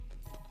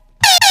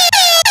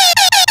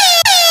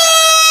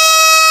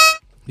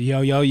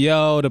Yo, yo,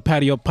 yo, the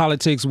Patio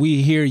PolitiCz.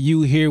 We hear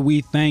you here.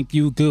 We thank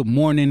you. Good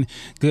morning,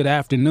 good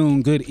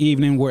afternoon, good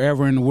evening,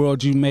 wherever in the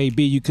world you may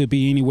be. You could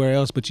be anywhere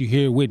else, but you're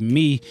here with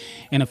me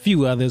and a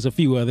few others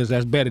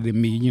that's better than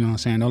me. You know what I'm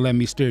saying? Don't let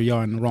me steer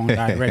y'all in the wrong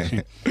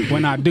direction.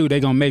 When I do, they're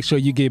going to make sure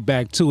you get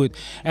back to it.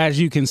 As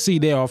you can see,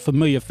 there are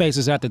familiar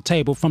faces at the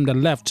table from the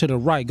left to the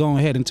right. Go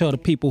ahead and tell the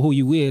people who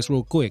you is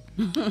real quick.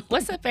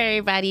 What's up,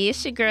 everybody?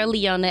 It's your girl,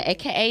 Leona,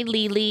 a.k.a.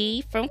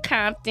 Lily from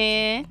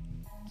Compton.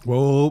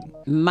 Whoa.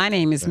 My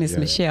name is Miss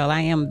Michelle.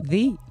 I am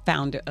the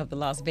founder of the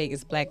Las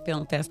Vegas Black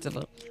Film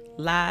Festival,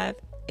 live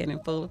and in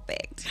full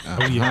effect.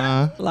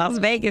 Las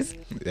Vegas.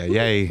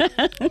 Yay.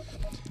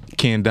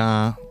 Ken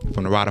Don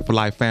from the Rider for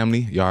Life family.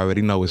 You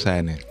already know what's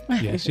happening.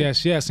 Yes.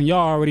 And y'all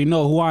already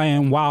know who I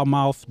am. Wild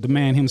Mouth, the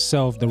man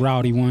himself, the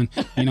rowdy one.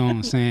 You know what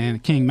I'm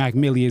saying? King Mac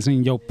Millie is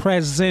in your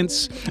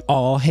presence.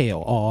 All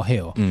hell.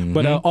 Mm-hmm.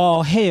 But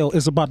all hell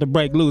is about to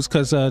break loose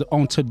because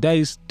on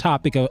today's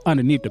topic of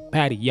Underneath the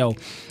Patio,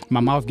 my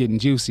mouth getting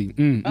juicy.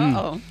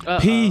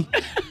 P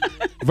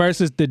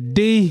versus the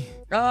D.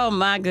 Oh,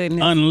 my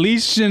goodness.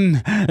 Unleashing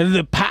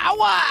the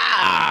power.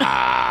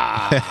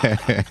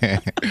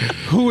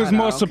 Who is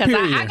more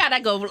superior? I gotta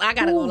go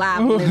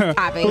live on this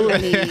topic.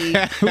 We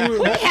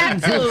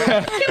have to.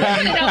 Put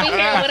it over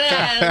here with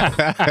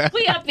us.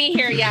 We up in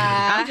here, y'all.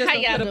 I just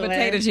put a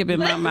potato chip in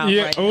my mouth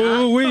right now.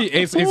 Oh,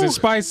 is it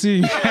spicy?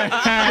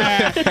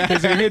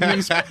 Is it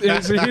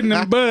hitting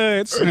them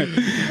buds?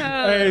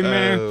 Hey,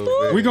 man.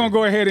 We're going to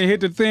go ahead and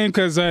hit the thing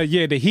because,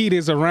 the heat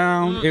is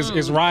around.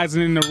 It's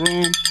rising in the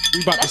room. We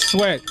about to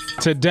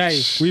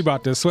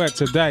sweat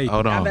today.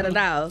 Hold on. I better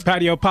know.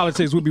 Patio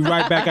PolitiCz. We'll be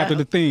right back after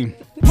the theme.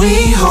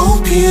 We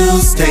hope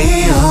you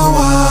stay a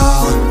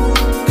while,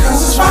 cause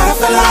it's right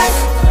for life.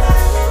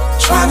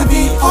 Trying to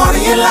be part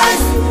of your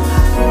life.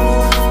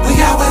 We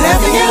got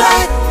whatever you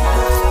like.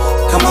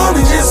 Come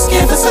on and just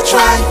give us a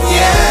try,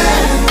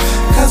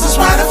 yeah. Cause it's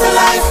right for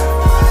life.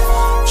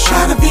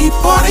 Trying to be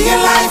part of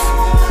your life.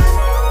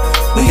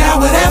 We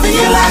got whatever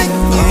you like,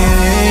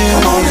 yeah.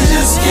 Come on and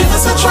just give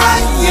us a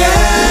try,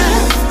 yeah.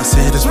 I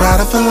said it's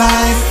right for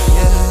life.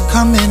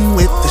 Come in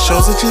with the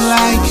shows that you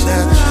like.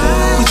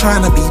 We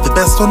trying to be the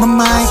best on the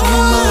mic.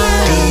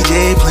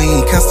 DJ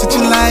playing cuts that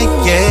you like,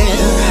 yeah.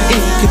 It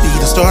could be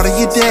the start of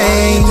your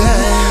day,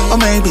 or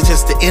maybe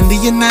just the end of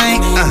your night.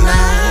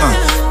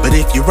 But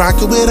if you're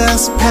rocking with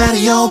us,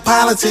 Patio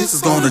PolitiCz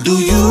is gonna do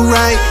you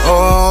right.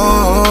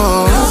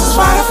 Oh, cause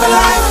it's right for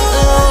life.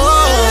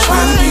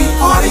 Trying to be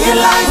part of your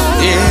life,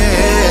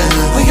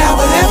 yeah. We got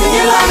whatever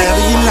you like.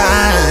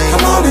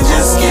 Come on and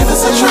just give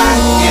us a try,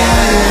 yeah.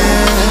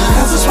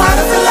 Cause it's right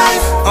for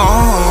life.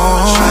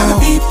 Trying to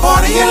be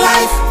part of your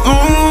life.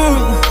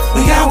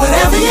 We got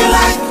whatever you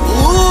like.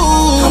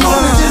 Come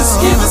on and just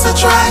give us a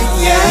try,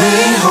 yeah.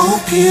 We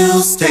hope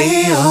you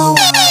stay a while.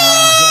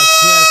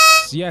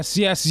 Yes.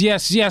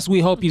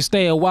 We hope you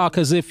stay a while,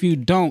 because if you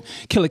don't,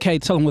 Killer K,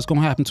 tell him what's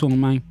going to happen to him,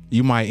 man.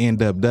 You might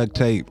end up duct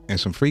tape and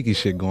some freaky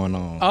shit going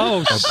on.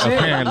 Oh, shit.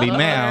 Apparently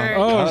now.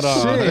 Oh,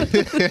 shit.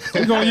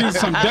 We're going to use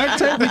some duct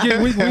tape?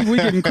 We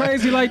getting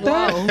crazy like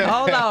that? Whoa.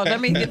 Hold on. Let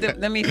me.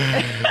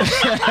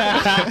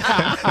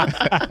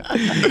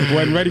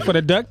 Wasn't ready for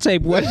the duct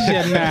tape, was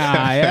you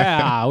now?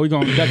 Yeah. We're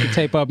going to duct the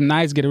tape up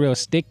nice, get it real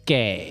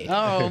sticky.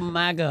 Oh,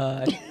 my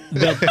God.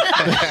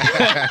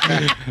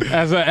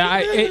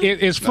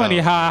 It's funny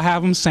how I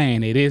have them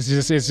saying it. It's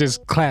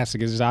just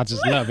classic. I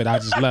just love it.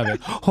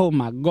 Oh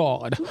my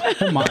God.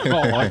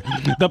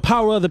 The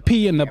power of the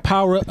P and the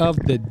power of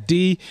the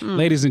D.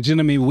 Ladies and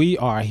gentlemen, we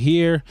are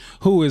here.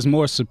 Who is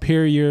more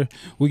superior?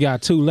 We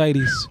got two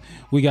ladies.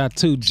 We got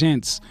two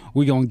gents.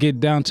 We're going to get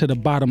down to the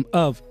bottom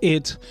of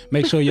it.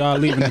 Make sure y'all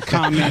leaving a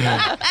comment.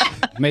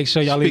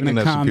 Speaking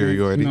of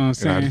superiority. You know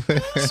what I'm saying?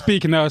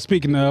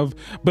 Speaking of.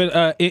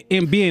 But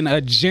in being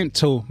a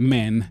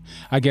gentleman,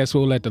 I guess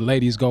we'll let the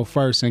ladies go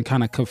first and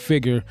kind of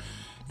configure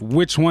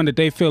which one that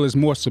they feel is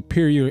more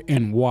superior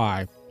and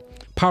why.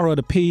 Power of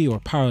the P or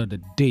power of the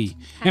D.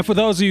 And for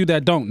those of you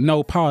that don't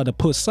know, power of the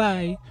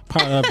pussy,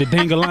 power of the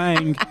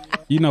dingalang,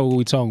 you know what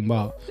we talking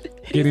about.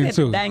 Get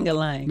into it.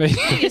 Dangalang. This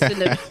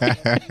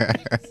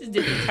is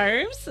different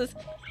terms.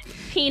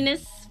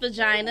 Penis,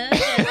 vagina, to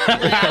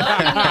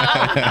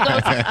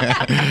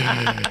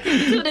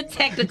the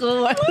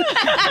technical one.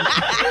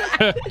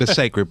 The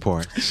sacred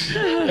parts.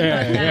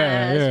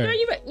 Yeah.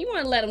 You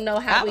want to let them know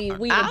how we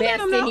the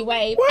best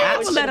anyway. I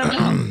will let them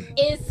know.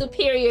 Is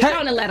superior.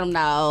 Gonna let them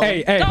know.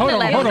 Hey, hold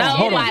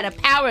on. Why the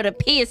power of the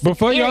P is superior.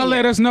 Before y'all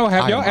let us know,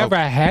 have y'all ever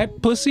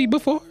had pussy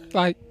before?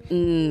 Like,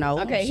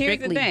 no. Okay, here's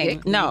the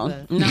thing.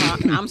 No,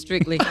 I'm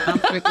strictly.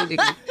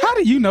 How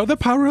do you know the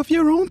power of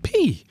your own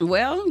pee?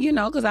 Well,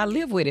 because I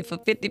live with it for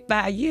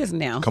 55 years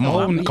now. Come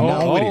on with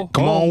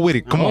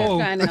it.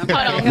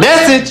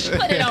 Message.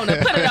 Put it on the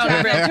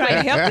I'm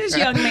trying to help this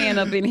young man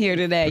up in here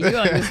today. You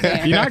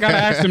understand? I gotta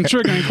ask them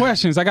triggering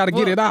questions. I gotta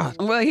get it out.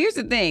 Well, here's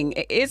the thing.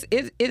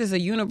 It is a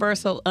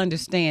universal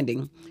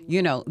understanding,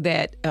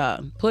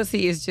 that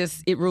pussy is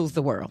just, it rules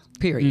the world.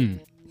 Period.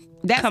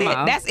 That's Come it.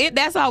 on. That's it.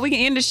 That's all. We can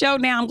end the show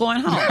now. I'm going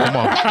home.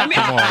 Come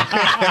on.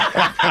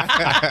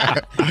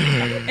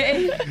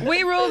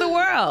 We rule the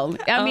world.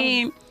 I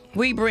mean,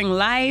 we bring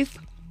life.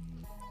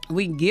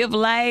 We give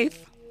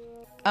life.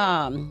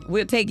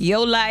 We'll take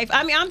your life.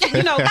 I mean, I'm just,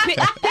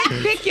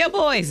 pick your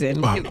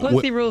poison.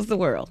 Pussy rules the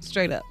world.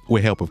 Straight up.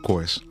 With help, of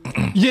course.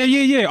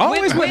 Yeah.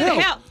 Always with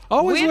help.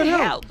 Always with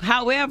help. help.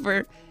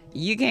 However,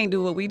 you can't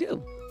do what we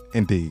do,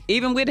 Indeed.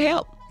 even with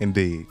help.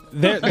 Indeed.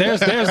 There's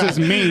this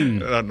meme.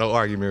 No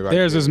argument right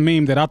There's there. this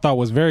meme that I thought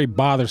was very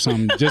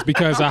bothersome just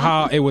because of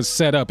how it was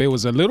set up. It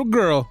was a little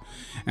girl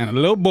and a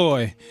little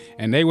boy,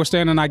 and they were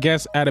standing, I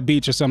guess, at a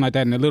beach or something like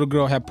that, and the little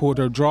girl had pulled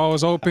her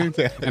drawers open,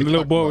 and the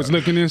little boy was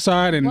looking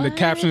inside, and the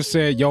caption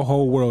said, "Your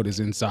whole world is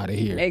inside of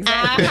here."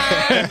 Exactly.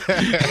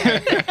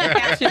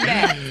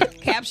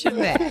 Caption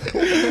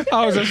that.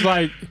 I was just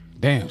like,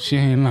 damn, she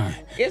ain't lying.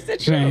 It's the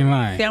truth. She ain't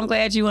lying. See, I'm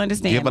glad you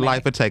understand. Give a Mac.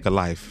 life or take a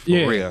life. For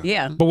Yeah. real.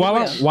 Yeah. But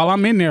while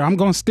I'm in there, I'm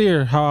gonna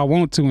steer how I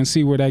want to and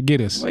see where that get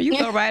us. Well, you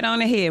go right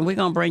on ahead, and we're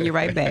gonna bring you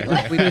right back.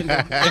 Like we been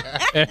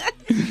doing.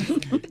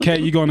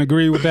 Kat, you gonna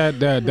agree with that?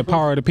 The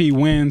power of the P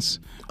wins.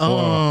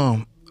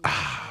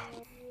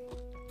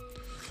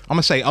 I'm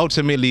gonna say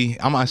ultimately,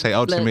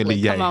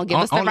 yeah. come on, give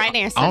us the right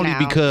answer Only now.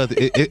 because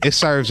it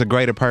serves a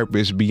greater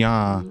purpose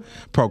beyond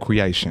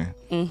procreation,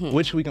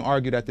 which we can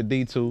argue that the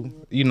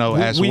D2,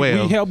 as we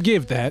well. We help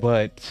give that.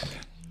 But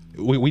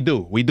we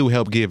do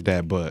help give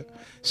that, but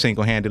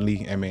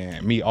single-handedly, and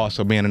man, me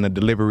also being in the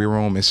delivery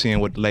room and seeing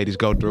what the ladies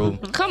go through.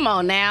 Come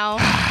on now.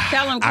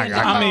 Tell them.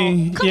 I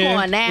mean, Come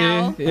yeah, on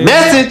now. yeah.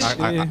 Message.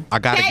 I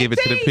gotta give it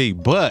to the P,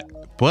 but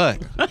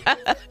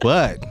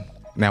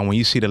now when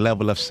you see the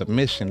level of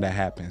submission that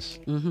happens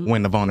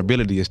when the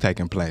vulnerability is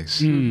taking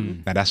place,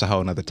 now that's a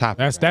whole nother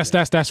topic.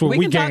 That's where We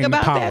we can talk gain the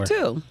about power. that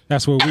too.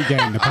 That's where we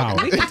gain the power.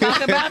 We can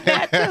talk about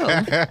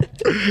that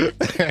too.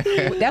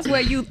 That's where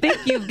you think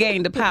you've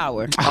gained the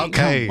power.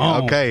 Okay,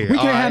 Oh, okay. We can't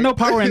all have right. no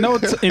power in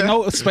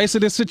no space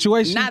of this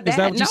situation. Not Is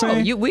that what you're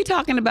saying? we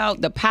talking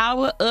about the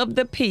power of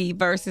the P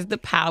versus the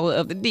power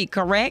of the D.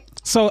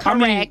 Correct? So I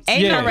mean, Correct.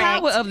 Ain't yeah. no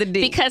power of the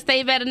D. Because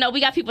they better know. We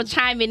got people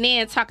chiming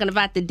in talking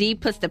about the D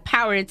puts the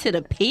power into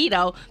the P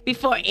though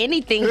before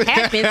anything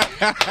happens.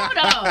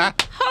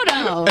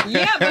 Hold on.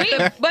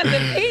 Yeah, but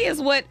the P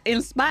is what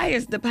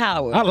inspires the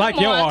power. I like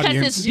your Because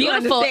audience. it's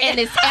beautiful understand?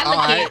 and it's All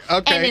elegant right,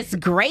 okay. and it's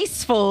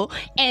graceful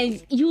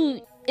and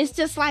it's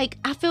just like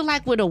I feel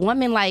like with a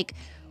woman like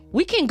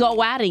we can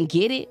go out and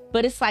get it,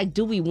 but it's like,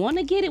 do we want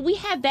to get it? We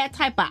have that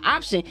type of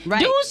option. Right.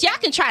 Dudes, y'all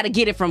can try to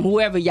get it from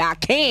whoever y'all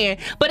can,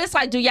 but it's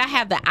like, do y'all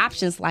have the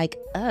options like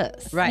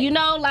us? Right.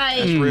 Like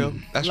That's real.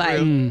 That's Like-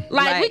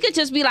 real. we could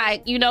just be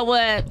like, you know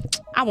what?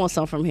 I want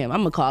something from him. I'm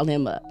gonna call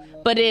him up.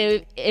 But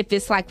if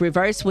it's like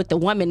reverse with the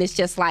woman, it's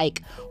just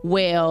like,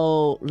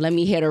 well, let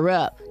me hit her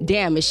up.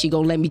 Damn, is she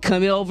gonna let me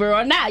come over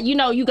or not? You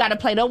got to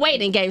play the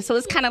waiting game. So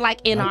it's kind of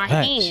like in our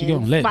that. hands. She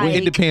gonna let- Like,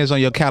 It depends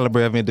on your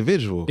caliber of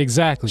individual.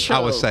 Exactly. I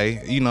would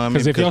say, you know what I mean?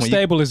 Because if your when you-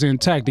 stable is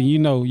intact, then you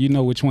know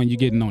which one you're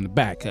getting on the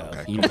back of.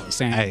 You know what I'm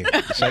saying? Hey,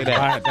 say that.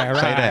 Right, right,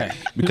 Say right. that.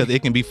 Because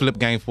it can be flip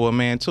game for a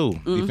man too.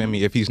 You feel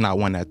me? If he's not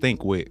one that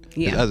think with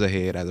his Yeah. other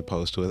head as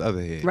opposed to his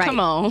other head. Right. Come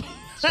on.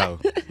 So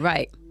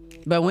Right.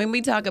 But when we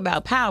talk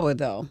about power,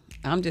 though,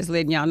 I'm just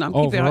letting y'all know.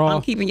 Overall.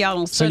 I'm keeping y'all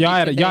on. So y'all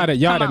at a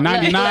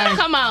 99.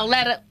 Come on,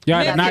 let it. Y'all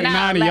at let it 99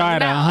 out, and let y'all it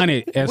at out.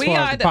 100 as We far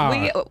are as the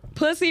power.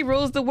 pussy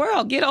rules the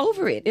world. Get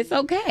over it. It's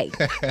okay.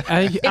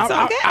 I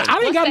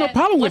okay. ain't got no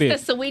problem with it.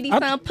 What's the sweetie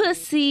son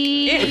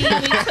pussy?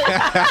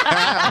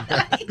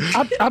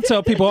 I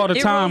tell people all the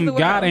It time, rules the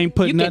God world. ain't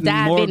put You can nothing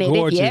dive more in it if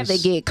you ever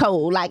gorgeous. get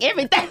cold. Like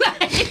everything.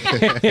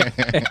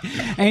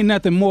 Ain't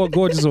nothing more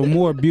gorgeous or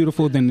more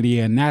beautiful than the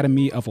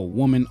anatomy of a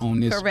woman on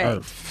this Correct.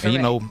 earth. and you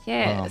know,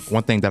 Yes.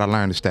 one thing that I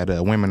learned is that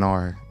women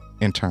are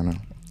internal.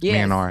 Yes.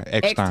 Men are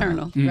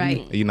external. Mm-hmm.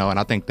 Right. You know, and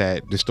I think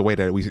that just the way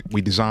that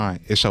we design,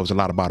 it shows a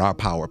lot about our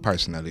power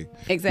personally.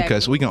 Exactly.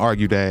 Because we can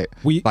argue that,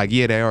 We-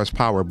 there is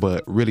power,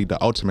 but really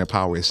the ultimate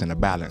power is in the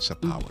balance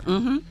of power.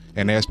 Mm-hmm.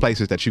 And there's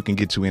places that you can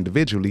get to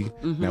individually.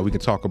 Now we can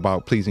talk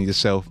about pleasing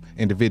yourself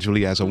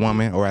individually as a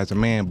woman or as a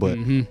man, but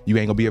Mm-hmm. you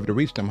ain't gonna be able to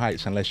reach them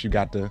heights unless you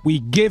got the.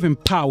 We giving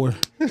power.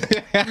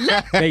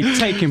 They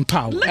taking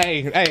power.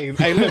 Hey,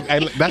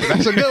 look,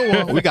 that's a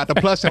good one. We got the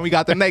plus and we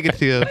got the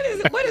negative.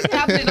 What is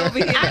happening over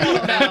here?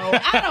 I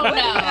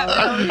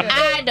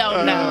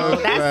don't know.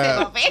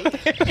 That's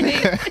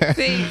it.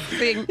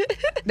 See,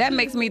 that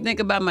makes me think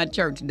about my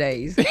church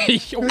days.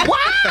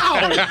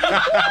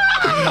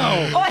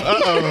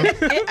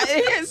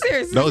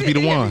 Seriously. Those be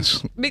the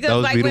ones. Because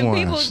Those like be the when ones.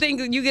 people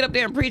think you get up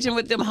there and preaching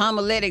with them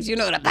homiletics, the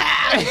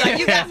power, like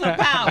you got some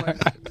power.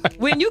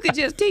 When you could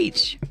just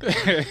teach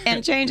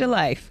and change a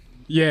life.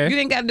 Yeah. You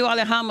ain't got to do all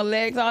that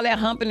homiletics, all that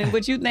humping, and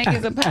what you think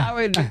is a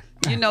power. The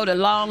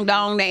long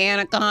dong, the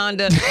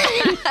anaconda.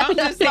 I'm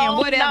just saying, Long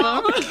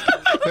whatever.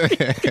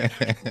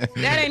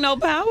 That ain't no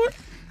power.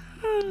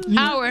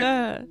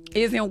 Power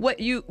is in what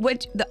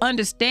the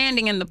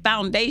understanding and the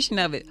foundation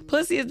of it.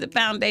 Pussy is the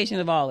foundation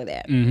of all of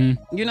that.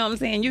 Mm-hmm. You know what I'm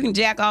saying? You can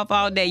jack off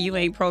all day. You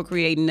ain't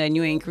procreating nothing.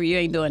 You ain't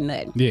doing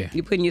nothing. Yeah.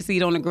 You putting your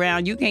seat on the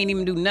ground. You can't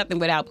even do nothing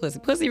without pussy.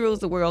 Pussy rules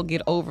the world.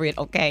 Get over it,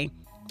 okay?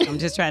 I'm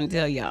just trying to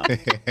tell y'all.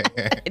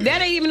 That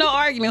ain't even no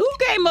argument.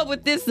 Who came up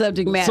with this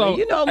subject matter? So,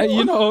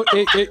 more.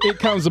 it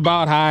comes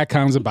about how it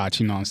comes about,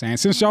 you know what I'm saying?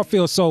 Since y'all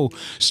feel so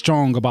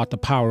strong about the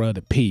power of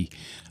the P,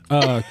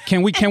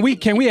 can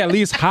we at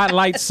least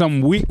highlight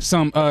some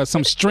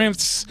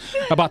strengths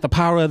about the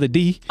power of the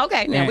D?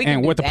 Okay, now we can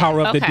and do what the that.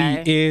 power of the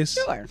Okay. D is?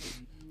 Sure.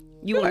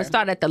 You want to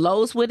start at the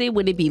lows with it?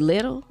 Would it be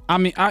little? I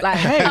mean, Like,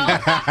 hey,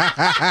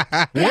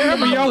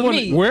 wherever y'all want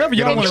to if you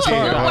a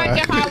start.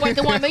 working,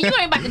 hard-working woman, you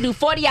ain't about to do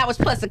 40 hours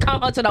plus to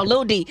come home to no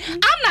little D. I'm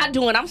not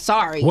doing. I'm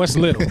sorry. What's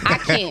little? I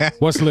can't.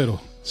 What's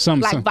little?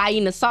 Some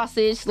Buying the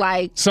sausage,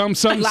 like some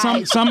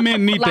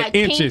men need like the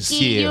inches.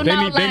 pinky, you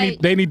know,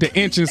 They need the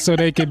inches so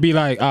they can be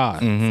like,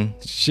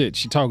 shit,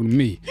 she talking to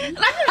me.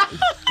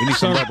 We need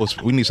some bubbles.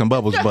 We need some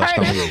bubbles bust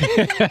on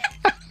here.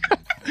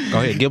 Go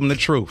ahead, give them the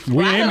truth.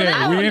 We in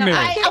there. We in there.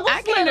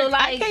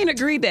 I can't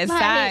agree that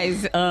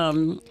size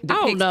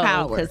depicts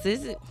power.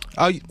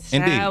 Oh,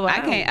 indeed.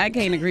 I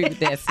can't agree with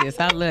that, sis.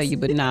 I love you,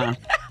 but nah.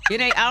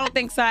 It ain't. I don't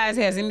think size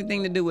has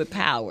anything to do with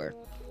power.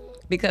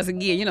 Because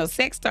again,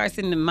 sex starts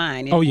in the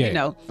mind. And,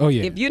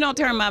 if you don't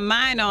turn my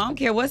mind on, I don't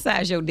care what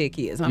size your dick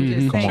is. I'm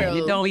just saying,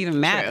 it don't even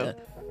matter.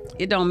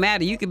 It don't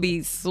matter. You could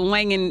be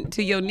swinging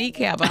to your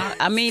kneecap.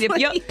 I mean, if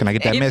you're... Can I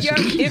get that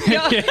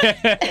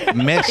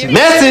message?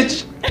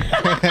 Message!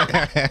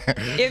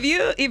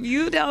 If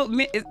you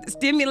don't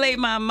stimulate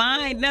my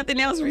mind, nothing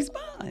else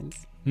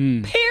responds.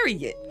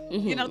 Period.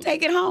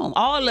 Take it home.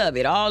 All of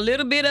it. All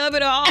little bit of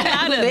it or all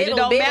out of it. It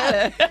don't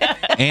matter.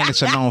 And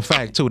it's a known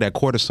fact, too, that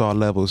cortisol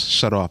levels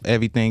shut off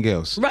everything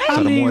else. Right.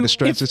 So the more the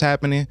stress is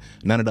happening,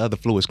 none of the other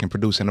fluids can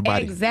produce in the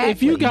body. Exactly.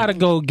 If you got to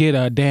go get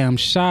a damn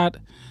shot,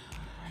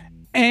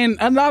 and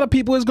a lot of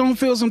people is going to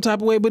feel some type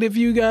of way, but if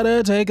you got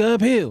to take a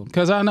pill,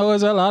 because I know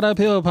there's a lot of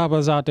pill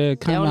poppers out there.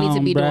 Come on, They don't need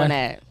to be bruh. doing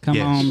that. Come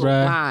on,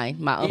 bruh.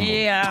 My uncle.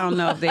 Yeah, I don't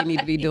know if they need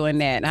to be doing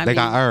that. They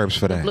got herbs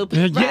for that.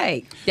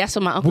 Right. That's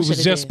what my uncle We was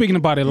should just speaking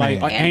about it.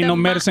 Like, ain't no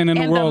medicine in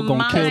the world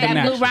going to kill the That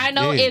blue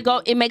natural.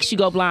 rhino, it makes you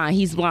go blind.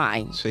 He's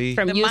blind. See?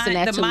 From using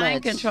that the too mind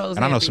much. controls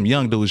And I know some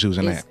young dudes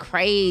using It's that.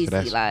 crazy.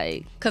 That's-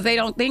 Like, because they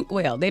don't think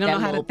well. They don't That know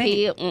how to little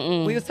think.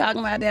 pill, We was talking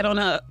about that on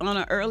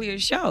an earlier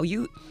show.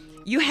 You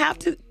have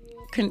to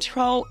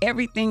control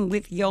everything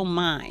with your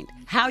mind.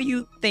 How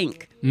you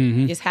think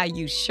is how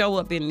you show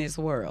up in this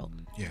world.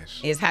 Yes.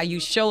 It's how you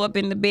show up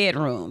in the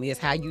bedroom. It's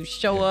how you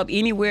show up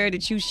anywhere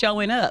that you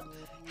showing up.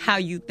 How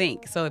you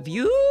think. So if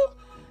you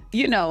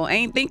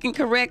ain't thinking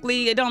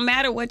correctly, it don't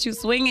matter what you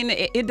swinging.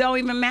 It don't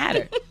even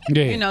matter.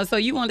 Yeah. So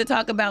you want to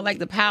talk about like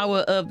the power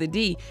of the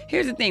D.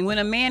 Here's the thing. When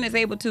a man is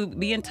able to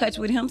be in touch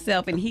with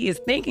himself and he is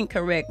thinking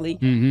correctly,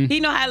 he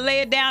know how to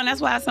lay it down.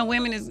 That's why some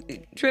women is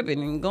tripping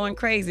and going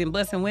crazy and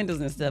busting windows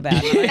and stuff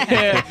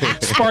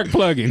out. Spark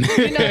plugging.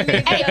 You know what I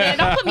mean? hey, man,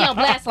 don't put me on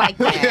blast like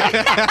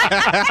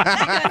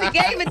that. Because he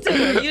gave it to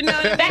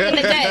her, Back in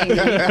the day,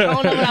 I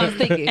don't know what I was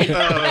thinking.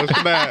 Oh,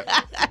 snap.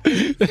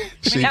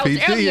 That was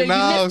earlier. CPT You missed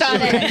all now.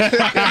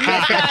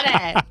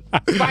 that.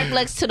 Spark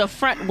plugs to the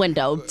front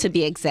window, to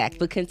be exact.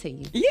 But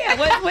continue. Yeah,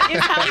 it's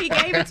how he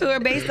gave it to her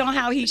based on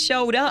how he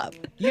showed up.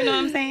 You know what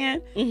I'm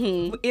saying?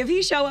 Mm-hmm. If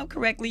he show up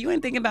correctly, you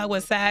ain't thinking about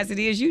what size it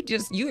is. You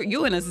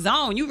in a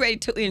zone. You ready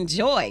to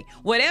enjoy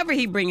whatever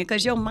he bringing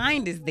because your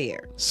mind is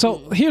there. So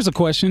here's a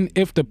question: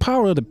 if the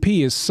power of the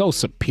P is so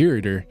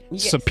superior,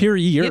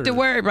 Get the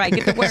word right.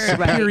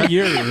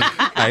 superior.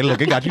 Hey,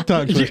 look, it got you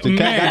tongue twisted.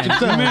 Cat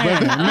got your tongue,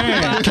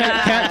 man,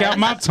 Cat got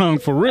my tongue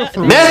for real.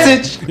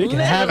 Message. He can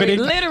have it.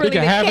 Literally, he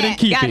can the have it cat and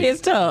keep got it.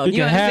 his tongue. He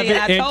You can have understand?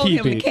 it I and told keep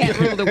him the it. cat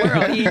ruled the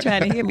world. He ain't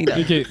trying to hear me though.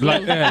 He can,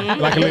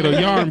 like a little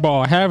yarn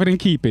ball, have it and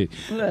keep it.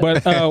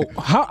 But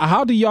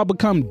how do y'all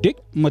become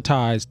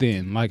dickmatized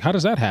then? Like, how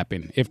does that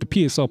happen if the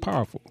P is so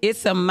powerful?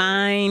 It's a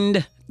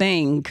mind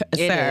thing,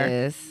 sir.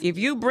 is. If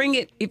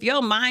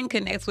your mind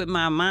connects with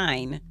my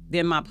mind,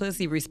 then my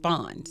pussy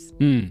responds.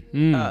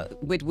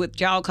 With what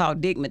y'all call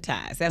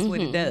digmatized. That's what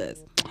it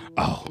does.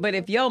 Oh, But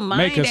if your mind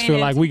make us ain't feel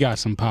like we got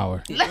some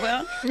power.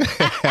 well,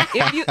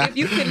 if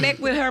you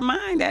connect with her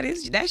mind,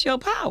 that's your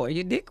power.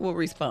 Your dick will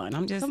respond.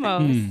 I'm just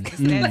saying. It's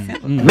that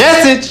simple.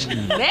 Message.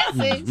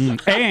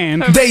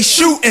 And They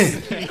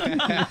shooting.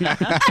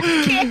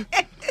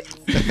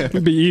 we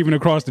be even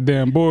across the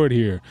damn board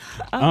here.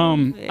 I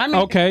mean,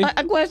 okay.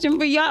 A question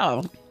for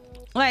y'all.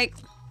 Like,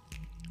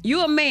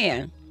 you a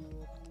man.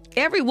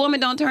 Every woman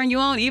don't turn you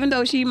on, even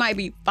though she might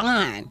be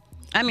fine.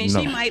 I mean,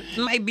 she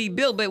might be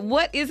built, but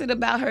what is it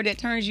about her that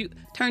turns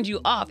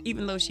you off,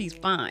 even though she's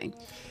fine?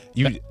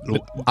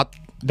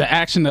 The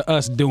action of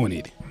us doing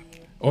it,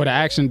 or the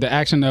action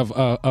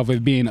of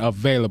it being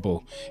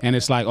available, and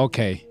it's like,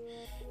 okay,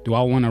 do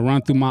I want to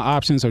run through my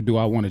options or do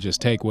I want to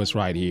just take what's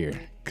right here?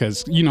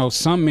 Because,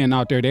 some men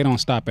out there, they don't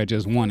stop at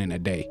just one in a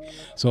day.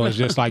 So it's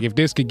just like, if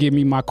this could give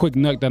me my quick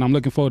nut that I'm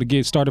looking for to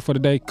get started for the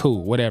day,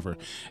 cool, whatever.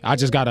 I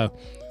just got to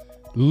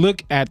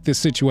look at this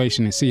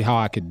situation and see how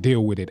I could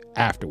deal with it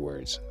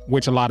afterwards,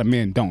 which a lot of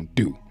men don't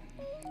do.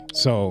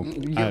 So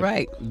you're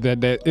right.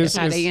 That's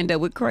how they end up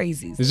with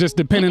crazies. It's just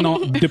depending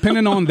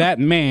on that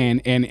man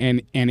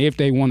and if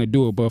they want to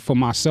do it. But for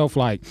myself,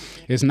 like,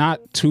 it's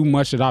not too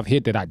much that I've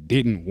hit that I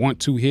didn't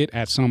want to hit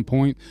at some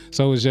point.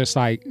 So it's just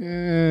like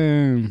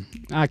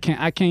I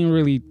can't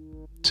really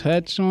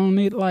touch on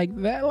it like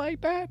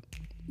that.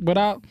 But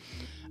I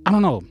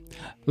don't know.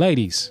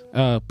 Ladies,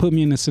 put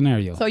me in the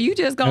scenario. So you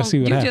just gonna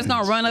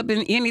run up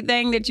in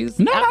anything that you?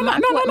 No. My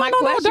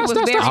question was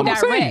very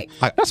direct.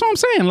 That's what I'm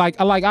saying. Like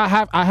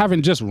I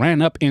haven't just ran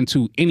up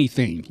into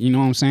anything. You know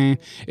what I'm saying?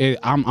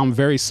 I'm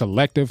very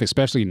selective,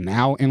 especially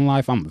now in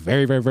life. I'm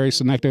very, very, very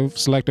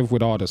selective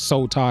with all the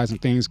soul ties and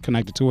things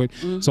connected to it.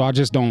 Mm-hmm. So I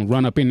just don't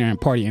run up in there and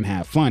party and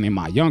have fun. In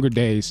my younger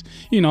days,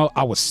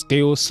 I was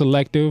still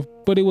selective,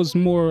 but it was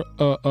more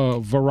a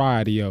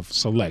variety of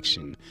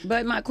selection.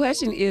 But my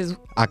question is,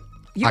 I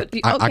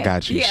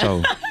got you.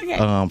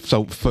 Yeah.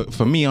 So, so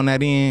for me on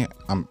that end,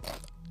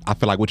 I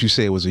feel like what you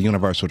said was a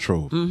universal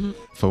truth. Mm-hmm.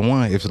 For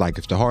one, if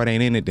the heart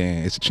ain't in it,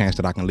 then it's a chance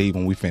that I can leave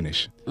when we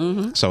finish.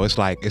 Mm-hmm. So it's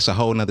like it's a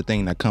whole nother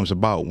thing that comes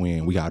about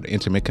when we got an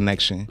intimate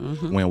connection,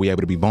 when we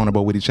able to be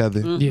vulnerable with each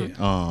other.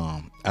 Mm-hmm.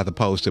 Yeah. As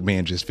opposed to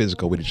being just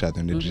physical with each other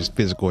and just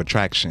physical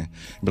attraction.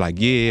 Be like,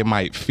 yeah, it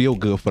might feel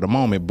good for the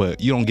moment, but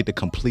you don't get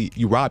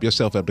you rob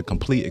yourself of the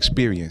complete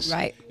experience.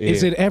 Right. Yeah.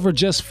 Is it ever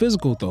just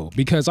physical though?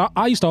 Because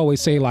I used to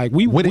always say like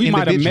we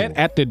might have met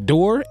at the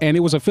door and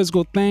it was a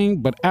physical thing,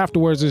 but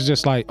afterwards it's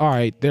just like, all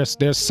right,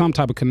 there's some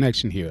type of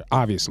connection here,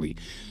 obviously.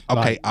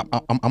 Okay,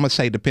 I'm gonna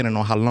say depending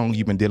on how long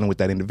you've been dealing with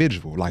that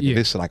individual. Like if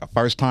it's like a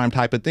first time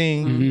type of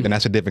thing, then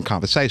that's a different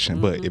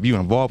conversation. But if you're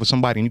involved with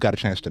somebody and you got a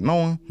chance to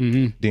know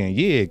them, then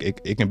yeah,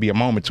 it can be a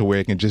moment to where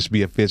it can just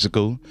be a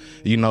physical,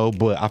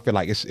 But I feel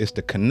like it's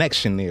the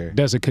connection there.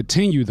 Does it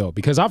continue though?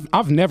 Because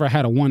I've never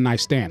had a one night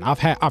stand.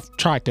 I've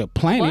tried to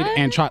plan it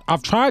and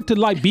I've tried to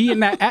like be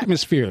in that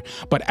atmosphere,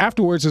 but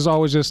afterwards it's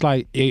always just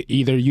like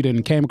either you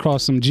didn't came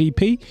across some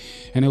GP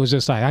and it was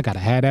just like I gotta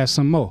have that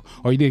some more,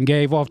 or you didn't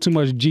gave off too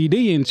much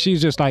GD and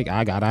she's just like,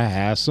 I gotta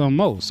have some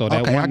more. So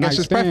that I guess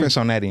it's preference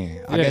on that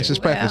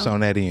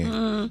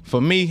end.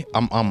 For me,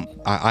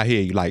 I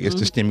hear you. Like it's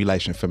the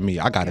stimulation for me.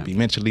 I gotta be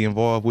mentally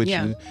involved with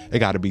you. It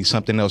gotta be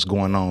something else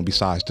going on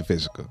besides the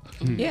physical.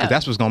 Yeah,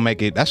 that's what's gonna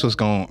make it. That's what's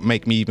gonna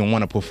make me even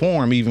want to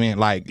perform. Even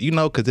like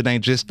because it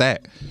ain't just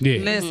that. Yeah.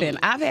 Listen,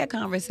 I've had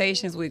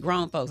conversations with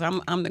grown folks.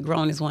 I'm the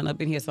grownest one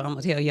up in here, so I'm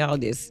gonna tell y'all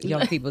this.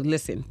 Young people,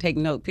 listen, take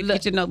note.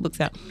 Get your notebooks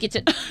out. Here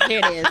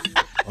it is.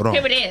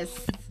 Here it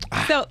is.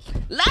 So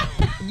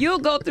you'll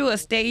go through a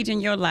stage in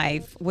your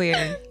life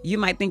where you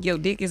might think your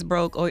dick is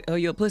broke or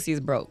your pussy is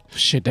broke.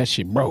 Shit, that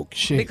shit broke.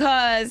 Shit.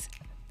 Because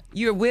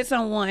you're with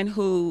someone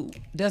who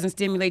doesn't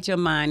stimulate your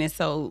mind, and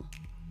so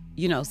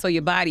so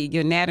your body,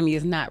 your anatomy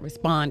is not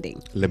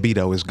responding.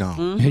 Libido is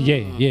gone.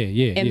 Mm-hmm.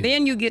 Yeah. And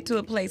then you get to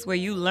a place where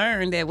you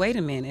learn that, wait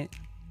a minute,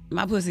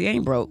 my pussy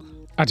ain't broke.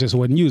 I just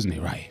wasn't using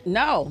it right.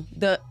 No,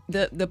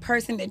 the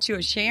person that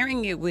you're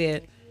sharing it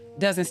with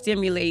doesn't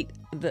stimulate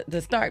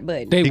the start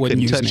button. They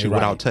couldn't touch you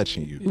without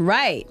touching you.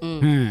 Right.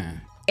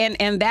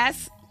 And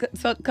that's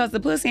so because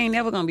the pussy ain't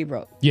never gonna be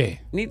broke. Yeah.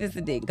 Neither is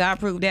the dick. God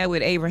proved that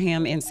with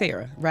Abraham and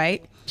Sarah,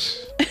 right?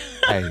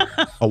 Hey,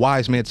 a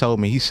wise man told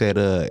me, he said,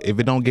 if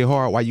it don't get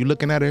hard while you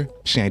looking at her,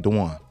 she ain't the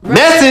one. Right.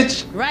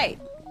 Message. Right.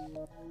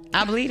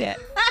 I believe that.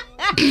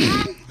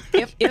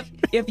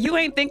 If you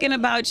ain't thinking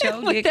about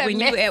your dick when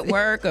you at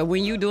work or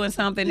when you doing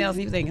something else,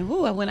 and you thinking,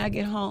 ooh, when I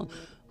get home,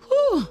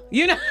 whew,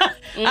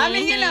 I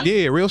mean,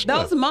 yeah, real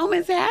stuff. Those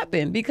moments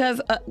happen because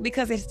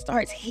it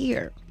starts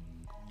here.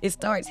 It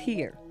starts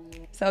here.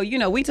 So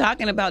we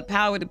talking about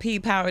power to P,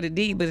 power to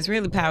D, but it's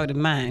really power to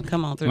mind.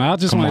 Come on through. Well, I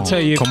just want to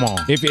tell you,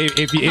 if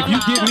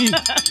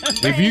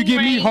you get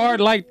me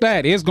hard like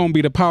that, it's gonna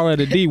be the power of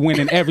the D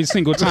winning every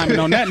single time. And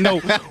on that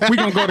note, we're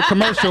gonna go to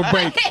commercial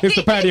break. It's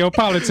the Patio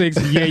Politics.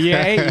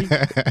 Yeah.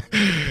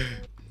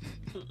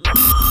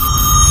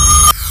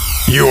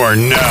 You are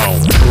now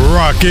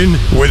rocking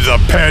with the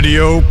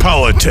Patio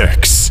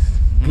Politics.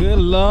 Good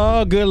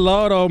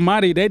Lord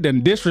Almighty, they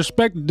done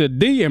disrespected the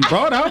D and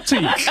brought out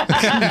T.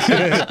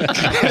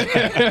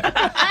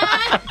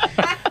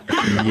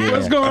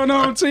 What's going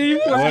on, T?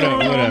 What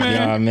up,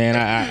 y'all, man?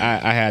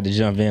 I had to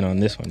jump in on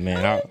this one,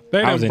 man.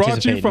 They done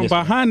brought you from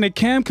behind the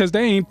cam because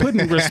they ain't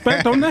putting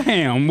respect on the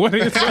ham. What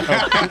is it?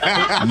 Nah.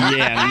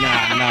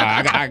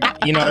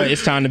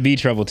 It's time to be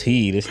Trouble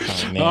T this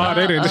time, man. Oh,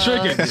 they didn't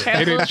trick it.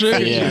 They didn't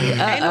trick it.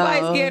 Ain't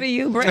nobody scared of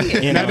you. Bring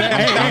it.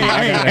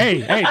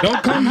 Hey,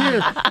 don't come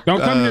here.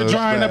 Don't come here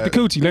drying up the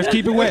coochie. Let's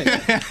keep it wet.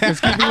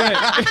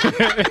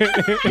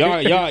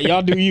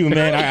 Y'all do you,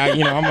 man.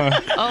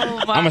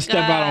 I'm gonna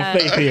step out on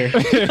faith here. We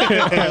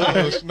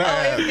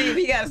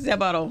gotta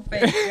step out on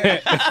faith.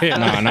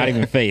 No, not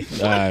even faith.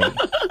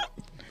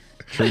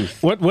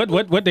 Truth.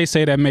 What they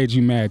say that made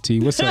you mad, T?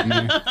 What's up,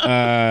 man?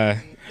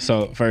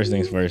 So first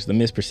things first, the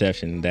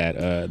misperception that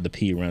the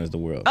P runs the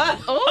world.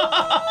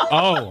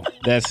 Child,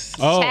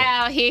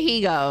 here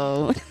he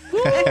go.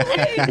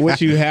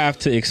 What you have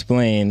to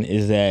explain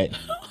is that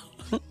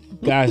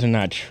guys are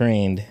not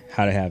trained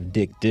how to have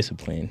dick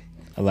discipline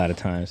a lot of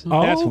times.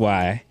 That's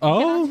why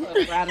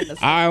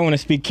I want to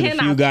speak to the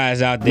few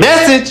guys out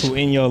there who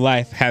in your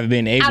life have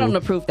been able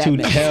to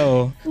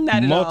tell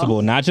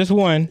multiple, not just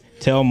one,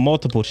 tell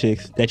multiple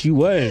chicks that you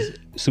was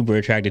super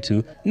attracted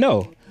to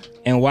no,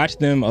 and watch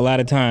them a lot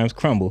of times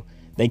crumble.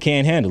 They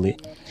can't handle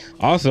it.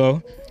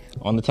 Also,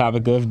 on the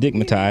topic of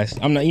dickmatized,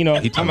 I'm not, I'm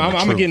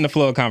gonna get in the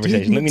flow of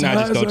conversation. Let me not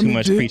just go too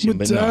much preaching,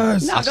 but no. I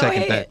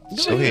second that.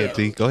 Go ahead,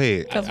 T. Go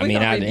ahead. I mean,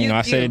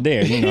 I said it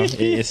there.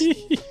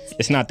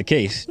 It's not the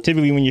case.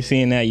 Typically, when you're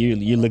seeing that,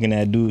 you're looking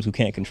at dudes who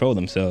can't control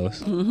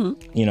themselves.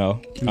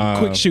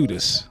 Quick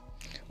shooters.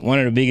 One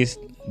of the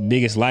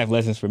biggest life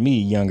lessons for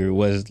me, younger,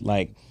 was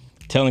like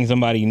telling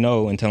somebody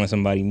no and telling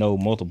somebody no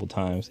multiple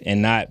times,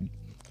 and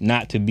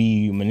not to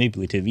be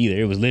manipulative either.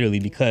 It was literally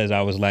because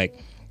I was like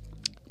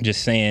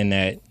just saying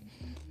that,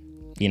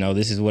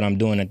 this is what I'm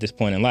doing at this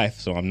point in life,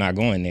 so I'm not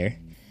going there.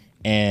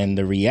 And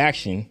the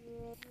reaction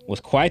was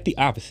quite the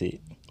opposite.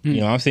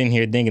 I'm sitting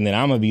here thinking that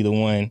I'm gonna be the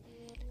one,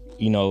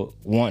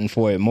 wanting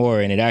for it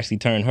more, and it actually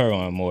turned her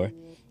on more.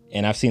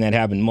 And I've seen that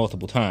happen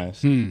multiple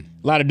times. A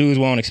lot of dudes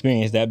won't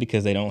experience that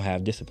because they don't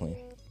have discipline.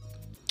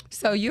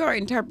 So your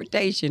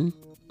interpretation,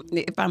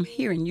 if I'm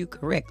hearing you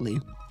correctly,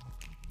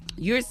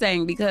 you're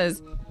saying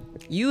because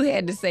you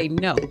had to say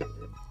no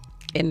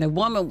and the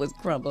woman was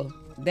crumble,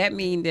 that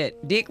mean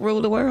that dick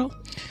rule the world?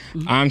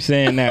 I'm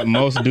saying that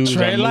most dudes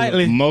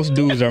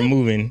are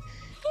moving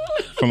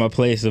from a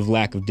place of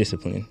lack of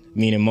discipline.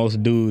 Meaning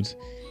most dudes,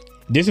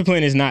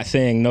 discipline is not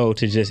saying no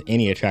to just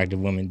any attractive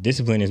woman.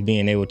 Discipline is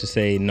being able to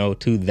say no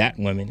to that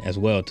woman as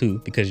well too,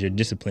 because your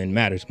discipline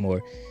matters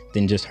more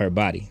than just her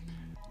body.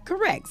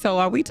 Correct. So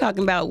are we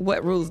talking about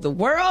what rules the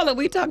world, or are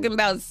we talking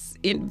about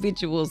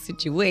individual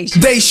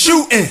situations? They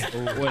shooting.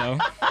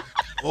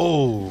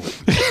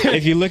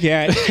 If you look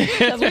at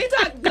because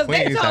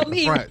they told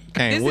me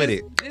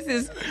this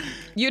is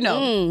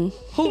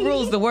who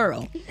rules the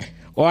world.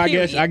 Well, I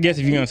guess if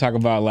you're gonna talk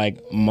about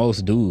like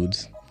most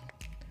dudes,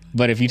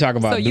 but if you talk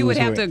about so you would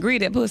have to agree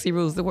that pussy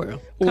rules the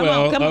world. Come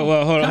on. Hold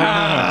on,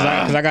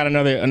 because I got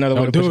another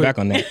way to push back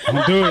on that.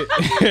 Don't do it.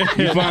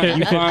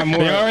 You find more.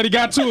 They already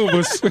got two of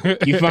us.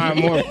 You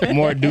find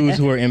more dudes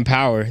who are in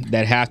power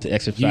that have to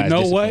exercise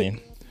discipline.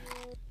 What?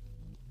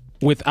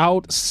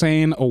 Without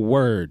saying a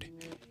word,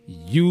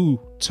 you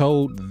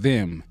told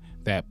them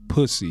that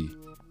pussy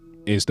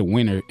is the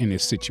winner in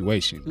this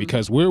situation.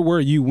 Because where were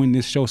you when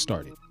this show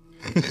started?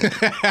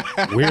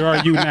 Where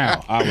are you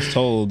now? I was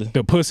told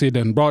the pussy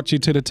done brought you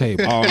to the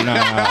table. Oh no,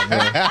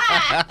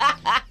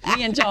 bro.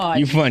 We in charge.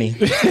 You funny.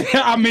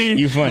 I mean,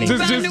 you funny.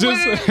 Just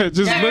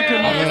looking.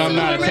 I'm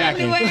not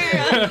attacking.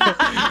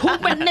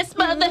 Whooping this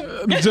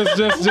mother.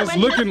 Just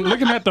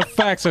looking at the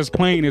facts as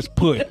plain as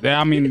put.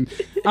 I mean,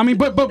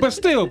 but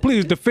still,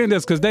 please defend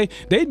us because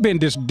they've been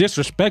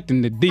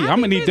disrespecting the D.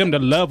 I'm gonna need them to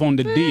love on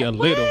the D a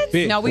little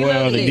bit. No,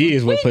 the D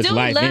is what puts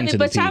life into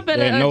the T.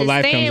 No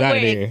life comes out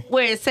of there.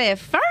 Where it said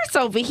first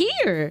over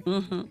here.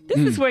 This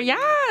is where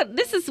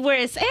this is where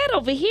it's at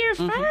over here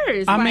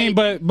first. I mean,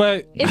 but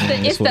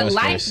it's the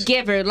life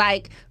giver.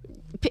 Like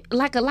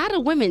a lot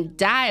of women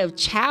die of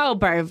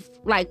childbirth,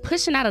 like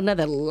pushing out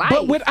another life.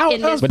 But without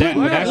us, that's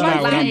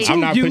not what I'm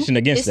not pushing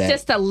against that.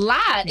 It's just a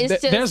lot.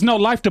 There's no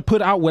life to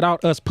put out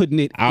without us putting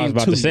it. I was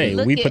about to say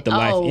we put the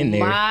life in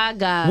there. Oh my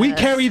God, we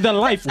carry the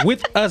life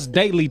with us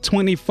daily,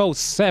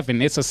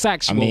 24/7. It's a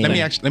sexual. Let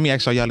me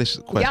ask y'all this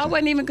question. Y'all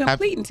wasn't even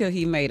complete until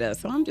he made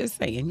us. So I'm just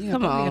saying.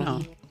 Come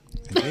on.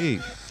 Hey.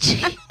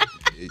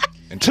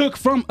 Took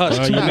from us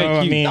to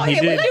make you. I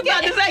mean,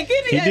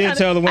 he did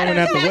tell the woman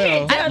at the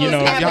well. Have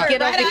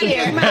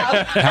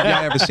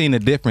y'all ever seen the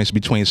difference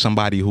between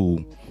somebody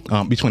who,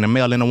 between a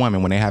male and a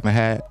woman when they haven't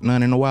had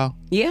none in a while?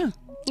 Yeah.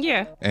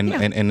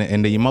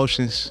 And the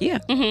emotions? Yeah.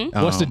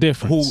 What's the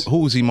difference?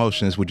 Whose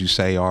emotions would you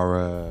say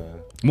are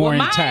more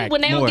intact?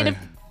 When they don't get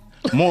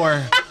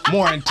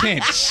more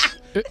intense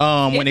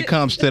when it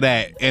comes to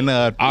that, and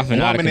often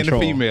woman and a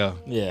female?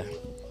 Yeah.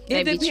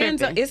 It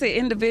depends. It's an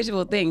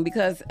individual thing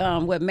because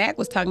what Mac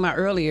was talking about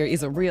earlier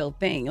is a real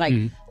thing.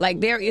 Like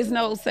there is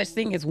no such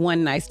thing as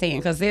one night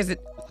stand because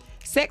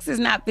sex is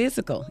not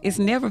physical. It's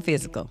never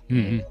physical.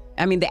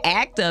 I mean, the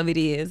act of it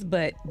is,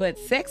 but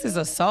sex is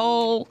a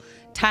soul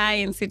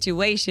tie-in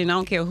situation. I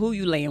don't care who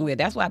you laying with.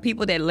 That's why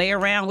people that lay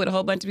around with a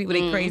whole bunch of people,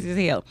 they crazy as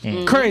hell.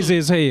 Crazy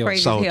as hell.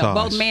 Crazy as hell.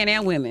 Both man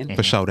and women.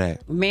 For sure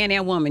that. Man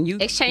and woman. You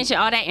exchanging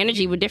all that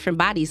energy with different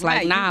bodies.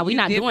 Like, we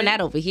not doing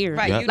that over here.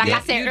 Right. Like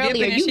I said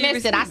earlier, you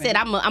missed it. I said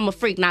I'm a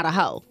freak, not a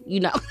hoe.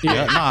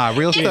 Yeah,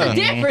 real stuff.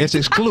 It's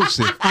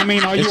exclusive. I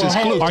mean, are you a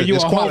hoe? Are you a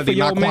hoe for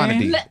your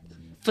man?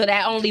 For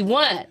that only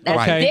one.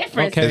 That's the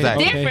difference. Okay.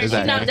 Difference.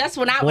 Exactly. That's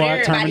when I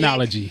wear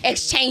everybody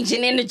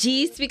exchanging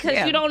energies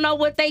because you don't know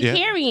what they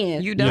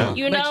carrying. You don't.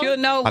 You know? But you'll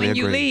know when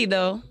you leave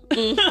though.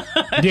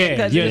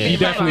 Yeah, you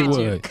definitely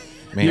would.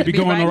 Man. You'd be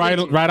going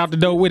right out the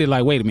door with it.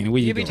 Like, wait a minute,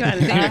 where you be going?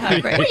 Trying to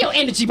think where your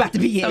energy about to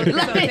be in?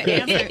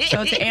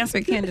 So to answer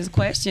Kendra's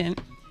question,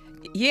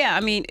 Yeah, I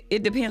mean,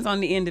 it depends on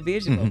the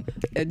individual.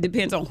 It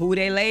depends on who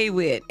they lay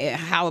with, and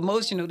how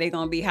emotional they're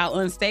going to be, how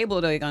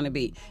unstable they're going to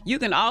be. You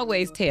can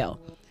always tell.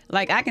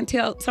 Like, I can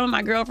tell some of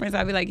my girlfriends,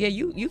 I'll be like, yeah,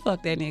 you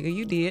fucked that nigga,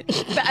 you did.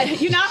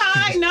 You know how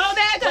I know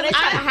that? So they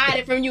try to hide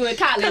it from you in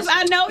college. Because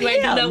I know you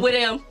ain't do him. nothing with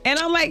him. And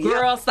I'm like,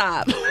 Girl,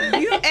 stop.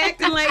 You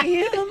acting like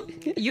him.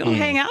 You don't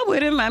hang out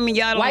with him. I mean,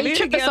 y'all don't Why live you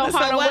tripping together, so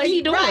hard on what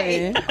he doing?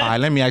 Right. All right,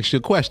 let me ask you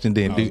a question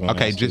then. was gonna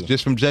Okay, ask you.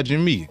 just from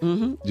judging me,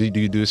 do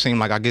it seem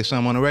like I get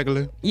something on the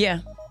regular? Yeah.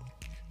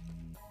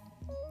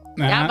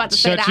 Yeah, I'm about to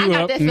say that. I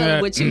got that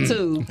feeling with you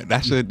too.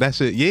 That's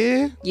it.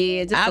 Yeah.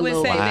 Yeah, just I a would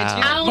little. say that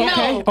you. I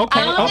don't know.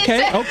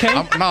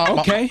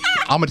 Okay.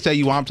 I'm gonna tell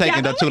you why I'm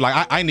taking that too.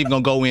 Like I ain't even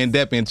gonna go in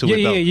depth into it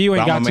Yeah, though. you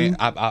ain't But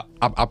got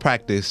I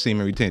practice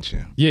semen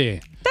retention. Yeah.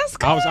 That's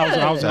good.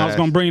 I was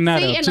gonna bring that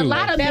See, up and too. a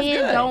lot of That's men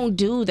good. don't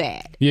do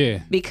that. Yeah.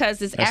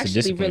 Because it's That's the actually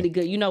discipline. really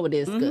good. You know it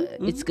is good.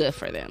 It's good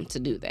for them to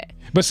do that.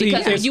 But see,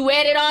 Because if it's- you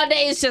at it all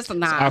day, it's just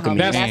nah. alchemy.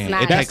 That's Man,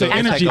 not. It that's take the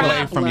energy away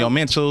problem. from your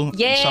mental so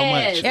Yes.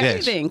 much. Yes.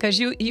 Everything, because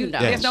you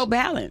there's no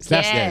balance.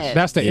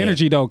 That's the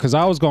energy though, because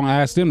I was gonna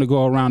ask them to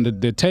go around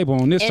the table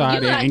on this And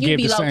side you and like you give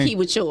be the low key same.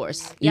 with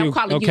yours. Yeah, I'm You-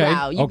 calling okay, you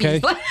out. You okay.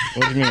 be What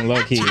do you mean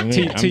low key? I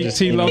mean, I'm just,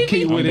 T you know, low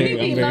key with I'm it. very- he I'm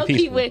be very low key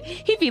peaceful. with.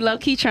 He be low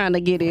key trying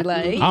to get it.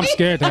 Like I'm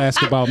scared to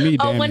ask about me.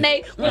 oh, Damn when it.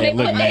 they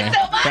Look, put man,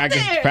 themselves out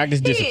there.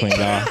 practice discipline,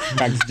 y'all.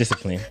 Practice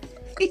discipline.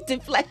 He's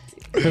deflected.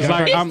 Cause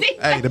like I'm,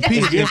 Hey, the P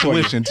is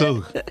intuition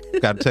too.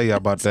 Got to tell you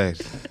about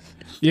that.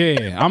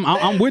 yeah,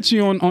 I'm with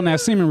you on that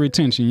semen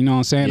retention. You know what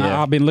I'm saying?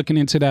 Yeah. I've been looking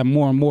into that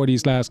more and more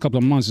these last couple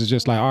of months. It's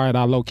just like, all right,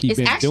 I low key It's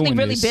been actually doing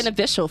really this.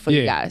 beneficial for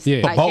you Yeah, guys.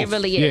 yeah. Like For it both.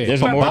 really Yeah. is. There's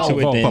For more both. to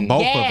it For than both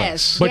of Yes,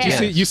 us. But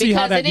yes. you see how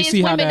Because that- you it see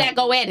is how women that- that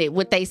go at it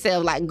with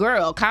themselves like,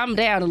 girl, calm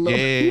down a little.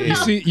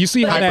 Yeah. You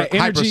see how that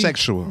energy,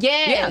 Hypersexual.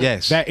 Yeah.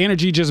 Yes. that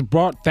energy just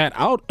brought that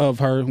out of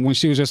her when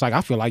she was just like,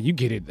 I feel like you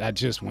get it at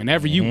just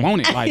whenever you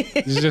want it. Like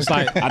it's just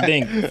like I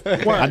think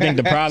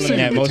the problem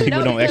that most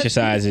people don't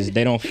exercise is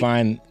they don't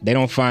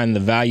find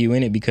the value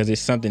in it because it's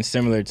something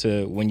similar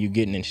to when you're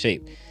getting in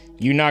shape.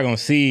 You're not gonna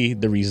see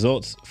the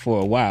results for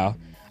a while.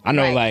 I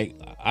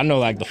know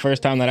like the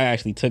first time that I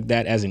actually took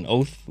that as an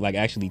oath, like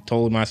actually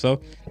told myself,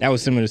 that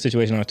was similar to the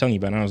situation I was telling you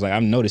about. And I was like,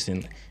 I'm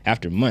noticing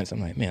after months, I'm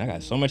like, man, I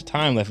got so much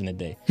time left in the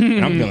day.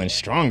 And I'm feeling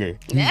stronger.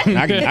 And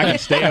I can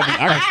stay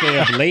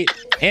up late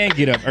and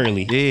get up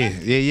early.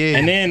 Yeah.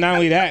 And then not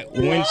only that,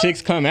 when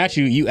chicks come at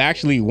you, you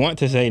actually want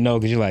to say no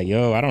because you're like,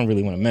 yo, I don't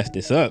really want to mess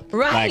this up.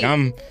 Right.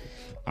 Like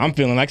I'm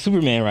feeling like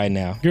Superman right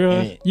now. girl,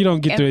 And you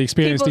don't get to and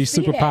experience people these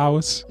see that.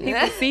 superpowers.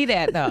 People see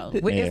that though.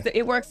 Yeah.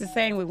 It works the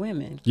same with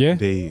women. Yeah.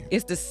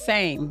 It's the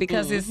same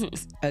because it's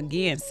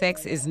again,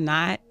 sex is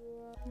not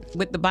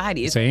with the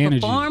body. It's It's an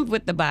energy. performed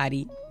with the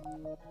body,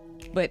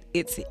 but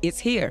it's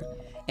here.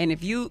 And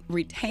if you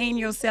retain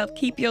yourself,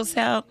 keep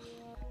yourself,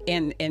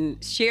 and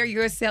share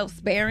yourself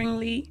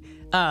sparingly,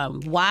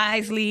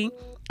 wisely,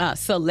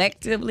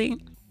 selectively,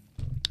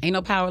 ain't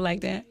no power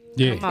like that.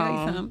 Yeah. I'll tell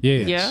you something. Yeah.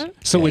 Yeah.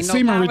 So with Ain't no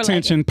semen power like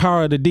retention,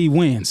 power of the D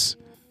wins.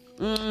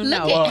 No.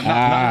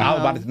 I was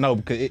about to know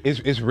because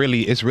it's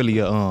really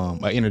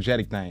an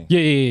energetic thing.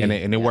 Yeah.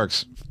 And it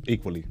works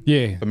equally.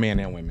 Yeah. For men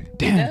and women.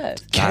 Damn.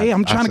 Okay,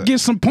 I'm trying to get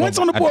some points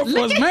on the board for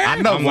us, man.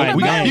 I know. I'm like,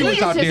 we got man,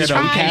 viewers out there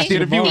though. We can't steer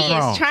the viewers He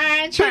wrong. is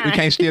trying. We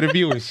can't steer the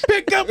viewers.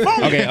 Pick up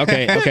on it.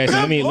 Okay. So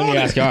let me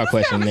ask y'all a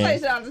question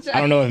then. I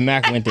don't know if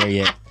Mac went there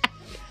yet.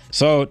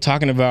 So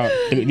talking about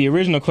the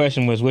original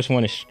question was which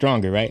one is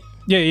stronger, right?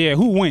 Yeah.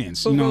 Who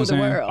wins? You know ruled what I'm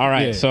the saying? world? All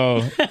right. Yeah. So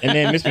and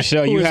then Miss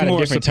Michelle, Who you is had a more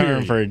different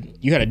term superior?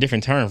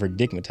 for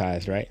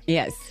digmatized, right?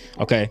 Yes.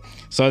 Okay.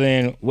 So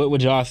then what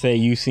would y'all say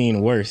you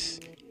seen worse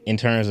in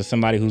terms of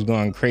somebody who's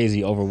going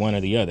crazy over one or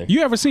the other?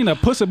 You ever seen a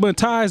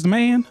pussymatized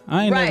man?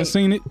 I ain't never Right.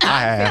 seen it.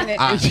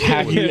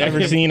 Have you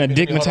ever seen a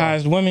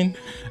digmatized woman?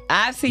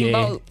 I've seen Yeah.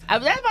 both. I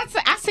was about to say,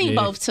 I've seen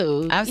both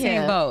too. I've seen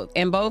Yeah. both,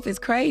 and both is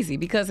crazy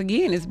because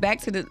again, it's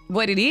back to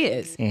what it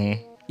is.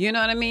 You know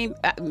what I mean?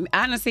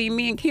 I done seen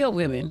men kill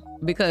women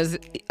because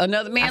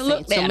another man I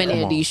looked seen so at many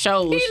her. of these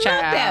shows. He looked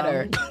child. at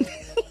her.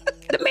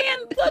 The man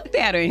looked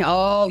at her. And,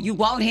 oh, you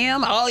want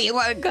him? Oh, you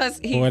want because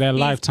Boy, that he's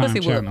Lifetime pussy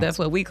whoop. channel. That's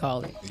what we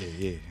call it.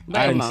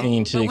 I didn't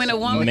seen But chicks when a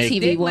woman make is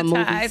TV one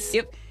stigmatized, movies.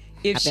 if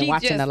I've been she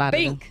watching just a lot of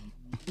them. think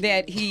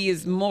that he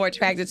is more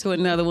attracted to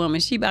another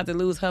woman, she about to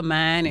lose her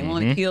mind and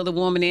want to kill the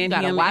woman in You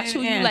gotta him. watch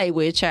who you lay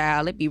with,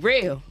 child. It be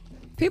real.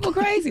 People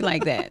crazy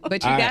like that.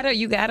 But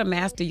you gotta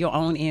master your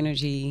own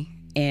energy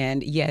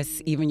and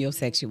yes, even your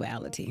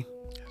sexuality.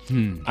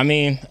 I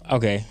mean,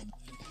 okay.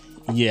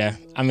 Yeah.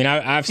 I mean,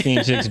 I've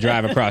seen chicks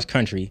drive across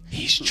country,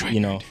 He's triggered. you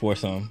know, for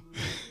some.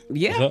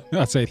 Yeah.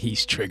 I said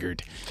he's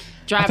triggered.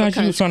 Driving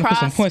thought you was trying to put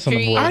some points on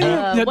the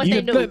board. What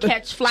they do?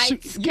 Catch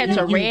flights, catch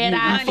a red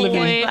eye Money for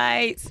and it.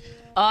 flights.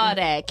 All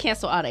that.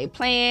 Cancel all their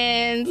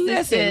plans.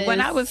 Listen, when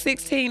I was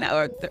 16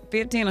 or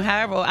 15 or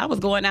however, I was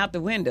going out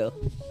the window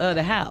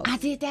the house. I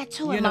did that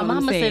too. You And know my what I'm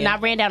mama said, saying? and I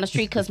ran down the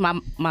street because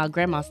my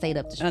grandma stayed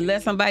up the street.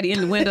 Unless somebody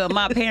in the window of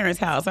my parents'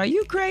 house. Are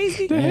you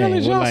crazy? The hell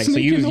is y'all like, so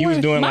you sneaking was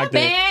away? doing My like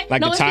bad. the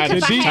No, it's tie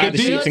because I had the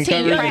sheets and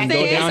 15 covers and go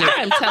practice. down it.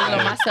 I'm telling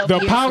on myself. The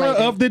years power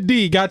later. of the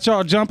D got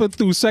y'all jumping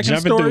through second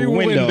Jumping story through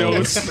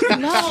windows.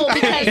 No,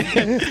 because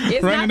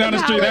It's running not down the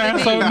power street of the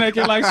asshole P.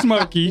 naked like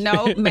Smokey.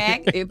 No,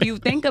 Mac, if you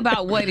think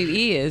about what it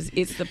is,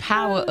 it's the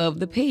power of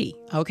the P,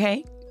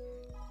 okay?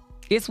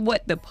 It's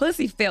what the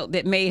pussy felt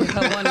that made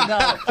her want to go.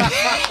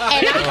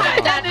 and I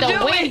hopped out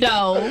the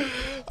window.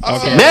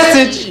 Okay.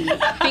 Message.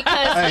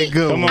 Because Hey, he,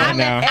 good Come one. on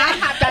now. I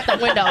hopped out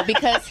the window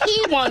because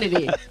he wanted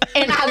it,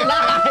 and I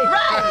lied.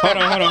 Right.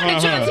 Hold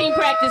on. The team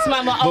practice,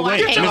 mama. Oh, wait, I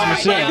can't Miss go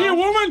right Michelle. now.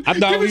 woman. I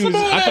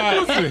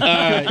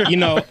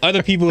thought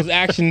other people's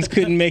actions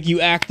couldn't make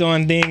you act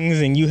on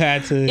things, and you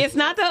had to. It's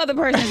not the other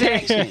person's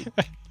action.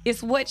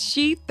 It's what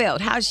she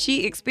felt, how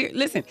she experienced.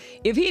 Listen,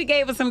 if he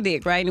gave her some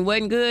dick, right, and it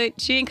wasn't good,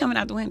 she ain't coming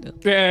out the window.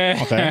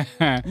 Okay.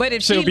 But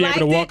if she'll she be liked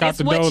able to walk it, out it's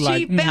the what door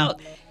she like.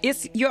 felt.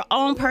 It's your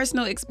own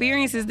personal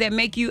experiences that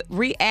make you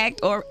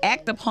react or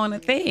act upon a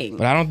thing.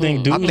 But I don't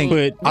think dudes think-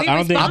 put. I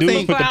don't think dudes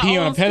responsible put the for P our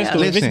on a own pedestal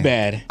self. if it's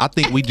bad. I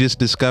think we just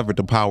discovered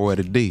the power of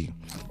the D.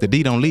 The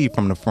D don't lead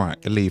from the front;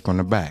 it lead from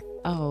the back.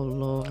 Oh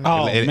Lord.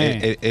 Oh It-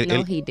 man,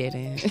 No, he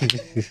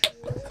didn't.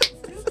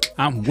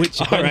 I'm with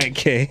you. All right,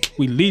 Kay.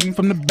 We leading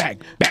from the back.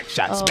 Back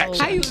shots. Back How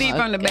shots. you leave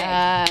from the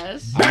back?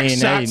 Gosh. I mean,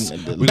 shots.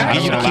 hey, We gonna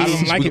give you a lot of the them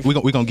keys. like it.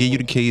 We gonna give you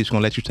the keys. We're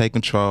gonna let you take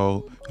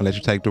control. Gonna let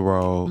you take the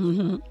role.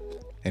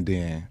 And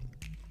then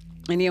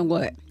And then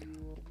what?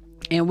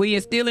 And we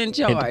are still in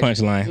Hit the charge.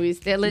 punchline. We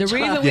still The in reason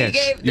charge. we Yes,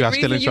 gave you the are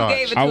still reason in you charge.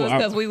 gave it to us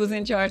because we was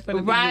in charge from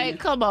the Right? beginning.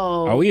 Come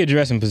on. Are we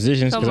addressing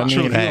positions? Because I mean,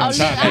 Come if on. you Oh, on top,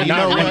 yeah. you're not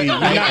You know really, what?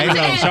 you're not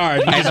really in charge.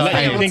 You just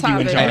let you think you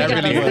in hey, charge.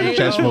 that really was a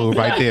chess move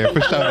right there.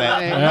 For sure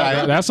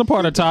that. That's a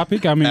part of the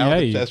topic. I mean, That was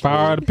hey, just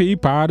power of the P,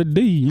 power of the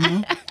D. You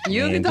know?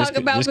 You Man, can talk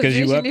about just because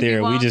you position up if there,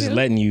 we want just to.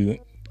 letting you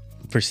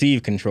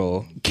perceive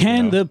control.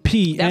 Can the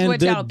P That's and what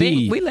the y'all D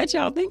think. We let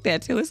y'all think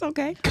that too. It's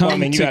okay. come Well, I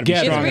mean, you gotta be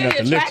together? It's strong enough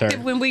really to lift attractive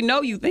her. when we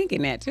know you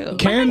thinking that too.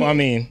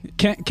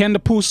 Can the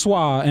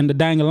poussoir and the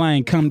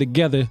dangling come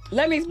together?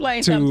 Let me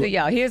explain to- something to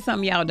y'all. Here's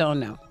something y'all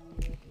don't know.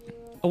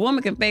 A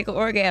woman can fake an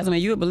orgasm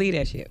and you'll believe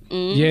that shit.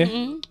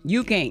 Yeah.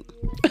 You can't.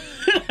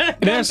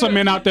 There's some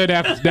men out there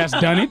that's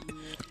done it.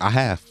 I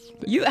have.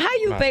 How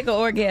you fake an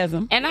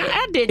orgasm? And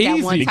I did that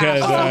Easy. one time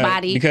Because, for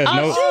somebody. because oh,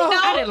 no- shit, no,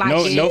 I didn't like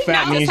No, it. no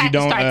fat I means just you had to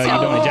don't start you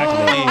telling don't them.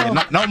 ejaculate.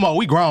 Yeah, no more.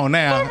 We grown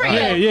now. For real.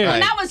 Yeah, yeah.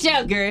 When I was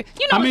younger, you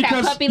know, I mean, that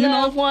 'cause, puppy you know,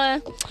 love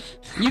one.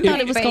 You thought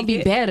it was gonna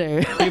be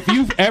better. If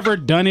you've ever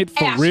done it for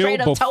Hey, I real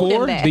straight up told him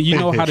before, that. then you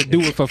know how to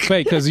do it for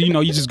fake. Because you know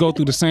you just go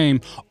through the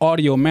same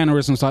audio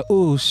mannerisms. Like,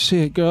 oh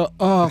shit, girl.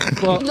 Oh,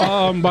 fuck.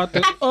 Oh, I'm about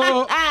to.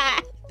 Oh.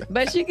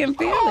 But she can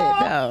feel it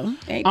though.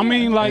 Ain't I that?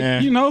 mean, like,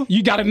 Yeah. you know,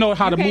 you got to know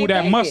how to You move can't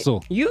that fake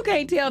muscle. it. You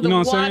can't tell the know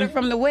what I'm water saying?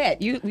 from the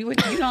wet. You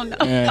don't know.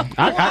 Yeah. Hey,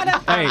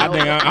 I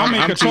think I'm in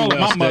I'm control too of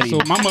my well muscle.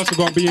 studied. My muscle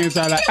gonna be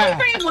inside like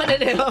Bring one of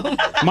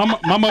them.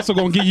 my muscle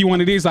gonna give you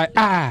one of these like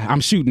I'm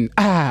shooting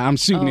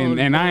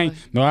and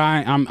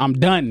I'm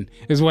done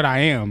is what I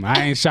am.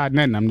 I ain't shot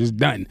nothing. I'm just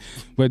done.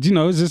 But you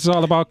know, it's just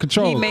all about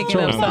control. He making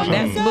Control. up something.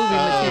 That's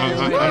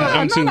movie material.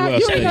 I'm too No, well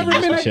you ain't never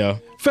studied, been Miss Michelle.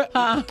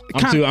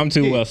 I'm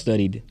too well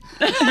studied.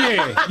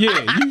 Yeah.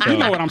 You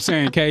know what I'm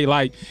saying, Kay.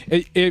 Like,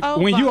 if Oh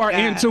when you my are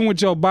in God. tune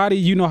with your body,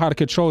 you know how to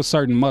control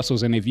certain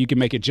muscles, and if you can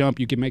make it jump,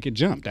 you can make it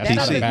jump. That's That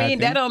not a don't bad mean thing.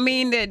 that don't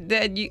mean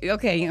that you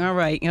okay, all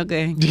right,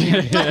 okay.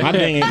 My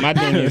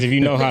thing is if you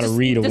know how to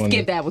read a Just woman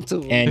give that one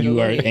to him.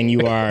 and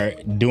you are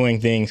doing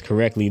things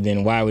correctly,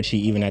 then why would she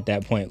even at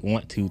that point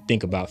want to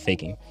think about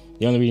faking?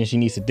 The only reason she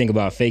needs to think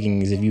about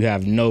faking is if you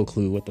have no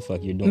clue what the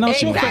fuck you're doing. No,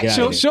 She wants to get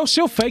out of she'll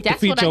there. fake That's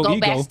to what feed I your go ego.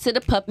 back to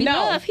the puppy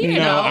love. You No,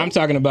 know, I'm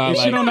talking about If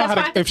she like don't know That's how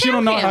why I to, have to if she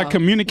don't know tell how to him.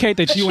 communicate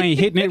that you ain't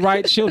hitting it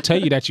right, she'll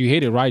tell you that you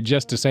hit it right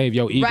just to save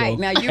your ego, Right,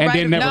 now you and right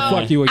then never no.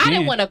 fuck you again. I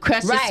didn't want to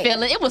crush his Right.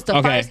 feelings. It was the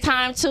Okay. first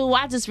time too.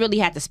 I just really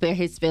had to spare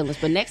his feelings.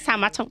 But next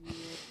time I told,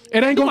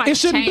 It ain't gonna. might It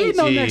shouldn't be change.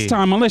 no Yeah. next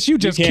time unless you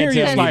just can't tell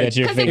curious. me Like that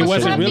you're because faking it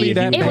wasn't on me really if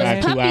that you it was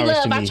bad. drive 2 puppy hours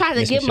love. to I me, tried to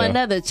Miss give him Michelle.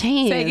 another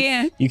chance. Say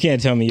again. You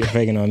can't tell me you're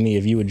faking on me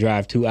if you would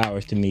drive 2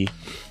 hours to me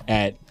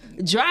at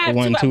Drive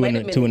 1, 2 wait in a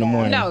the minute 2 in the now.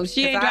 morning. No,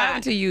 she ain't It's driving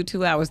alright. to you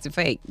 2 hours to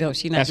fake. No,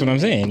 she not. That's what I'm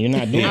saying. You're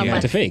not doing Yeah.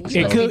 that to fake. It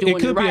She could doing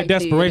be it a right,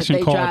 desperation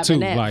dude, if they call too. driving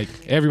that. Like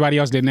everybody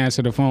else didn't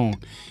answer the phone.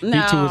 No.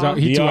 Do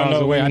He 2 y'all hours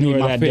know away. I when you need are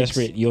my that fix.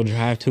 desperate, you'll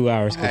drive 2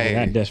 hours because Hey. you're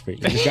that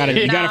desperate. You just gotta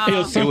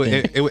feel No. something.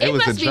 It It was a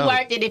must be joke.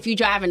 worth it if you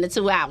driving the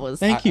 2 hours.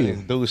 Thank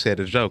you. Dude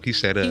said a joke. He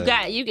said, You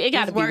got you. It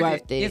got to It's be worth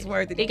worth it. it. It's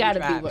worth it if It got to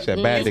you be drive. worth Said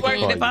it. bad It's dick worth it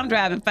call if you. I'm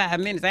driving 5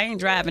 minutes. I ain't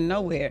driving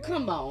nowhere.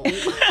 Come on.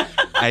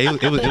 Hey,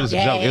 it was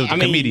a joke. It was a I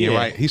mean, comedian, yeah.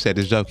 right? He said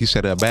this joke. He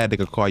said a bad dick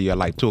will call you at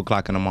like 2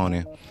 o'clock in the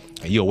morning,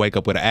 and you'll wake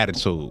up with an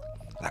attitude.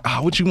 Like,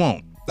 what you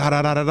want? Da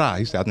da da da da.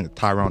 He said, I think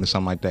Tyrone or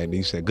something like that. Then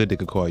he said, good dick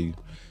will call you,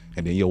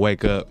 and then you'll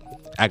wake up,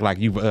 act like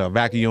you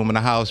vacuum in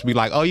the house, be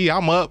like, oh yeah,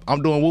 I'm up,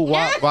 I'm doing whoop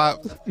wop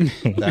wop.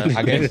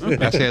 I guess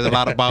that says a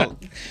lot about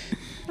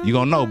You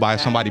gonna know by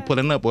somebody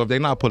pulling up or if they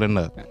not pulling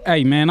up.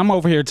 Hey man, I'm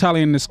over here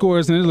tallying the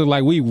scores and it look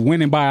like we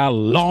winning by a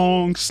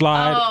long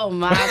slide. Oh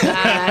my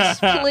gosh,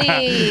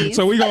 please.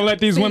 So we gonna let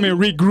these women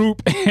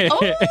regroup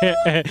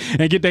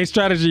and get their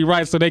strategy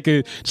right so they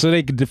could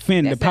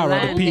defend the power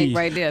of the P.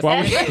 Right there.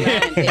 While we-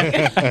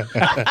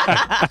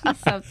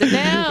 Something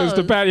else. It's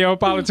the Patio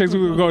Politics.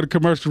 We will go to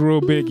commercial real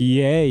big.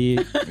 Yay.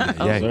 Oh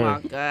Yeah.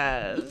 my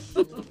gosh.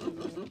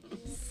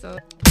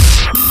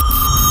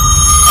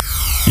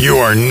 You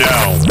are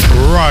now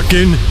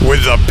rocking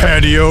with the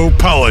Patio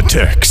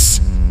Politics.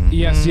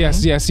 Yes.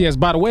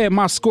 By the way, at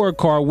my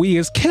scorecard, we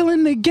is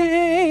killing the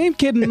game,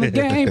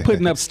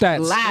 putting up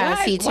stats. Lies,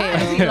 he Why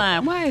is he tell.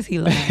 lying? Why is he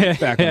lying?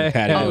 Back on the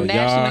patio, On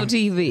national y'all.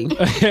 TV.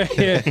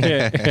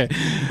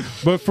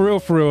 But for real,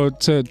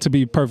 to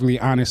be perfectly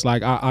honest,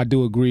 like I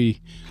do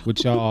agree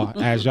with y'all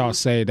as y'all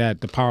say that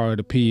the power of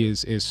the P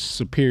is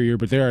superior,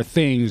 but there are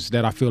things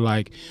that I feel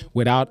like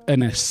without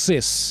an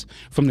assist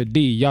from the D,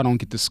 y'all don't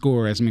get to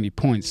score as many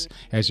points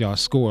as y'all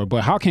score.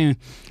 But how can,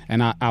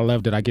 and I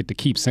love that I get to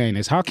keep saying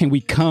this, how can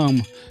we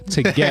come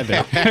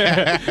together?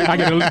 I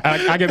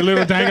get a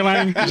little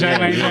dangling.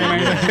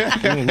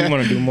 We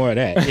want to do more of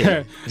that.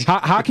 Yeah.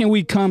 How can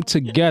we come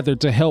together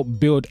to help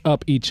build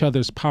up each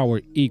other's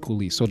power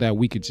equally so that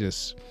we could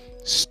just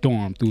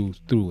storm through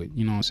it?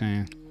 You know what I'm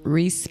saying?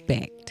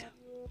 Respect.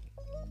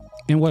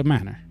 In what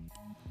manner?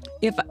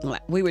 If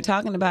we were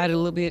talking about it a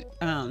little bit,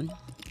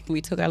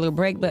 we took our little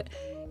break, but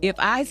if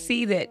I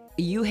see that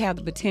you have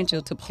the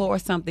potential to pour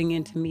something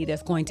into me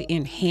that's going to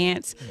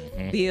enhance,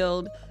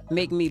 build,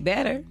 make me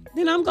better,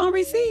 then I'm going to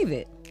receive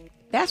it.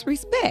 That's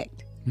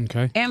respect.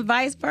 Okay. And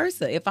vice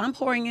versa. If I'm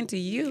pouring into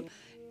you,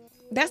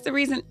 that's the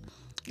reason,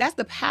 that's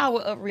the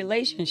power of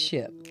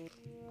relationship.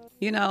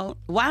 You know,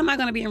 why am I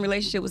going to be in a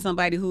relationship with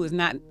somebody who is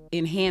not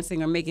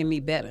enhancing or making me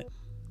better?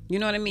 You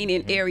know what I mean?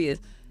 In areas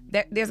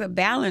that there's a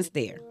balance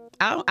there.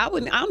 I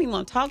don't even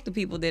want to talk to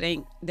people that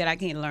I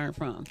can't learn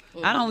from.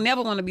 I don't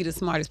never want to be the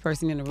smartest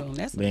person in the room.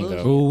 That's Bingo.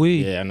 bullshit. Ooh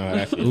wee. Yeah, I know how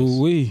that feels.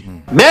 Ooh wee.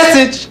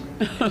 Message.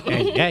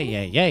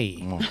 Yay.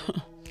 I'm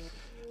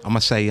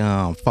gonna say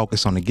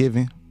focus on the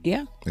giving.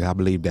 Yeah. Yeah, I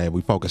believe that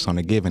we focus on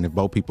the giving. If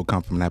both people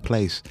come from that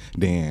place,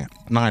 then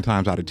 9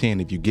 times out of 10,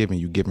 if you're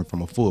giving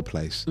from a full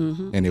place.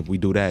 And if we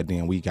do that,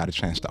 then we got a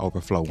chance to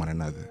overflow one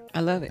another.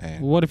 I love it.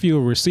 And What if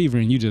you're a receiver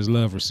and you just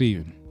love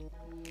receiving?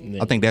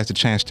 I think that's the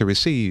chance to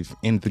receive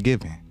in the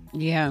giving.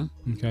 Yeah.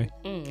 Okay.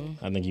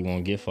 I think you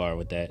won't get far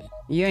with that.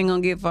 You ain't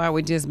going to get far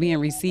with just being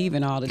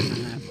receiving all the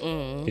time.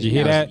 'Cause You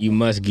hear that? You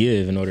must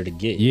give in order to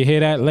get. You hear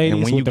that, ladies?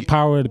 And when With the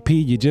power of the P,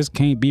 you just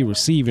can't be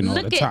receiving all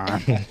Look the at- time.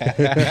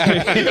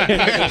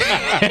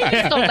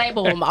 Just gonna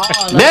label them all.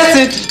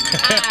 Message.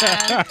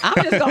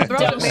 I'm just going to throw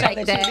Don't them shake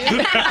at that.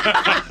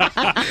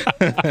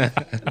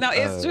 No,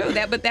 it's true.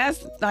 But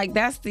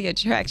that's the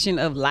attraction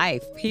of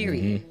life,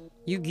 period.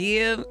 You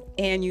give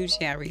and you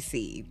shall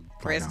receive.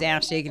 Press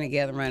down, shaking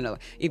together, run over.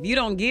 If you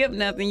don't give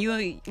nothing,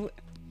 listen.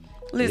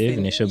 Give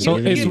and it should be So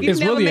given. it's- If you it's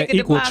never really make an a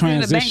equal deposit in the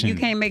bank, transition. you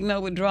can't make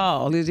no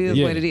withdrawal. It is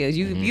Yeah. what it is.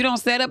 You don't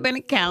set up an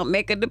account,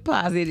 make a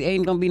deposit,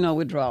 ain't gonna be no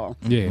withdrawal.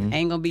 Yeah.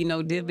 Ain't gonna be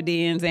no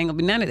dividends, ain't gonna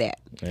be none of that.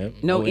 Yep.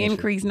 No interest.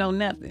 increase, no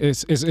nothing.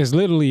 It's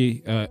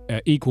literally an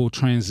equal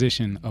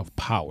transition of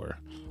power.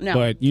 No.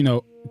 But you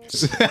know,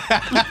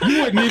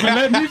 you wouldn't even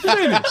let me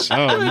finish.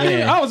 Oh,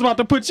 man. I was about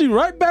to put you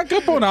right back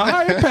up on a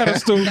higher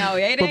pedestal. No,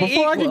 it but ain't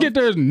before I equal. can get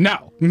there,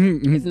 no.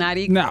 It's not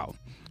equal. No.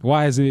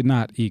 Why is it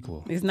not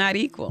equal? It's not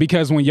equal.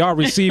 Because when y'all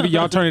receive it,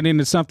 y'all turn it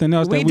into something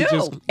else we that we do.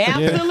 just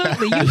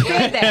Absolutely. You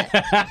said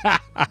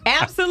that.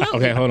 Absolutely.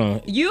 Okay, hold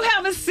on. You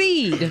have a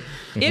seed.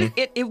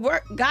 It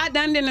worked. God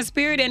done it in the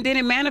spirit and then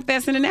it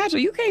manifests in the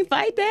natural. You can't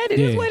fight that. It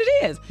is Yeah. what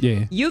it is.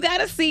 Yeah. You got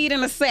a seed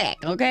in a sack,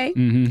 okay?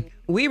 Mm-hmm.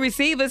 We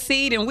receive a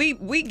seed and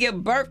we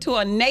give birth to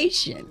a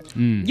nation.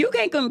 You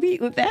can't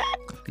compete with that.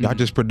 Y'all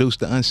just produce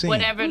the unseen.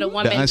 Whatever the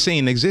woman, The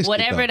unseen exists.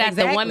 whatever that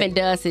Exactly. the woman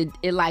does, it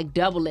like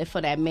double it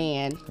for that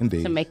man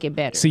Indeed. to make it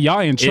better. see y'all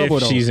in trouble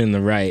If though. she's in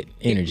the right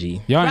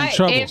energy. Y'all in Right.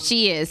 trouble. If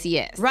she is,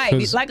 yes. Right.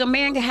 'Cause- Like a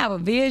man can have a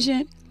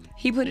vision.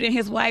 He put it in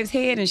his wife's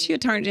head and she'll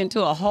turn it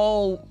into a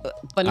whole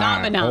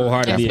phenomenon.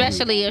 wholeheartedly.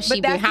 Especially if she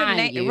But that's the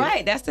behind you.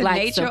 right, that's the like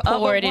nature of a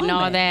support and all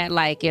woman. that.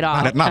 Like it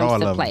all Not comes all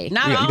to of play. them.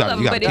 Not Yeah, you all gotta- of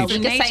you them, gotta but it's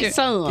teach the them. Just say nature.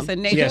 some. It's a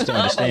She nature has to of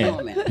a understand.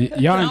 woman.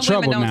 Y'all in Some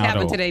trouble women don't now tap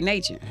though. into their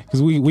nature.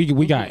 Because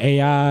we got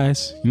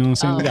AIs, you know what I'm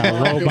saying? We got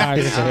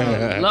robots.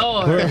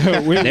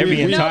 Lord. They're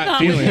being No taught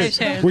feelings.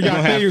 competition. We We're got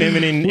gonna have things,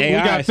 feminine we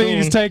AI got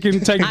things soon.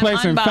 taking I'm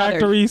place in unbothered.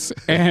 factories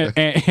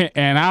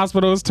and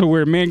hospitals to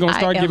where men gonna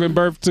start I am- giving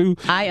birth to.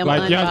 I am y'all-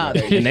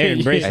 unbothered. And they're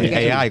embracing it.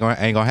 AI ain't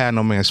gonna have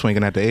no man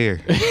swinging at the air.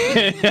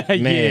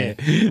 Man.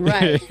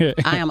 Right.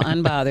 I am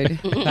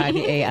unbothered by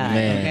the AI.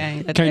 Man.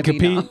 Okay. Let Can't that be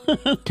known.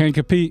 compete. Can't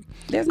compete.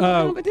 There's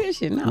no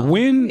competition. No.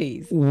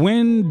 Please.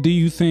 When do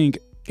you think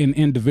an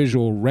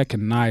individual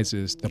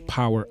recognizes the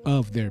power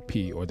of their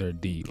P or their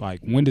D?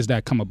 Like when does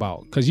that come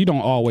about? Because you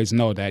don't always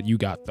know that you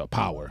got the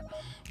power.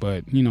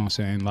 but you know what I'm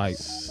saying? Like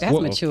That's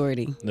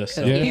maturity.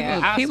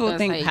 People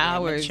think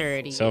power is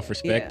maturity.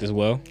 Self-respect as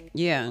well.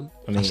 Yeah.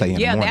 I mean,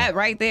 that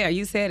right there.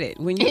 You said it.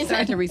 When you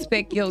start to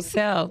respect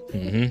yourself,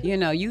 you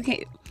know, you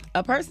can't.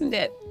 A person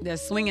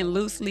that's swinging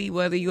loosely,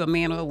 whether you're a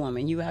man or a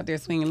woman, you out there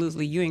swinging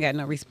loosely, you ain't got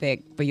no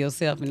respect for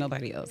yourself and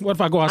nobody else. what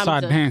if I go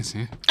outside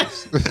dancing?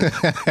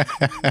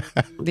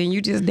 Then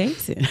you just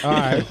dancing. All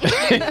right.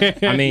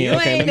 I mean, You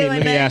okay, ain't let me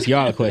doing that. ask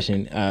y'all a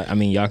question. I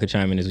mean, y'all could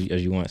chime in as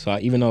you want. So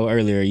even though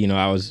earlier, you know,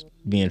 I was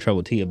being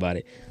trouble T about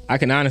it, I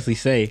can honestly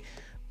say,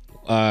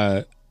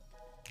 like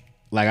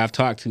I've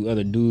talked to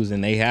other dudes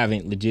and they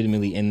haven't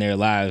legitimately in their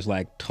lives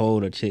like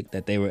told a chick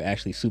that they were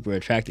actually super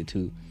attracted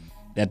to,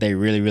 that they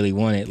really, really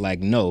wanted,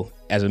 like no,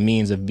 as a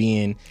means of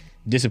being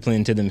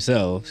disciplined to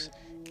themselves.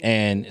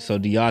 And so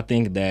do y'all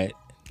think that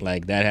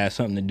like that has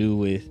something to do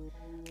with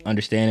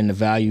understanding the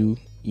value,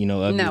 you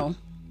know, of No.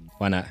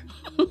 Why not?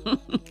 I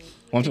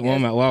wanted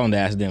to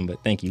ask them,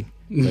 but thank you.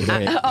 But go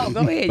ahead.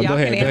 Go ahead. Y'all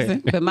can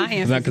answer. But my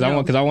answer is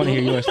no. Because I want to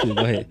hear yours too.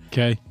 Go ahead.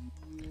 Okay.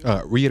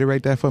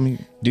 Reiterate that for me.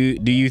 Do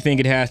you think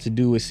it has to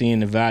do with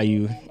seeing the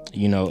value,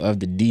 you know, of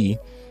the D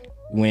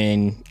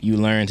when you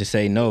learn to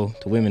say no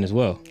to women as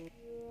well?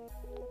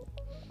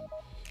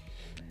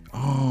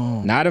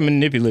 Oh. Not a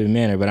manipulative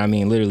manner, but I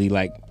mean literally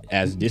like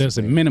as discipline. Does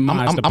it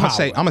minimize the power?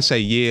 I'm gonna say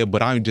yeah,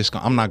 but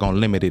I'm not gonna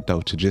limit it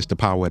though to just the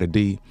power of the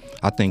D.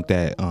 I think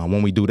that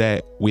when we do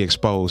that, we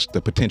expose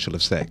the potential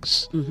of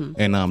sex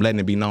and letting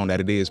it be known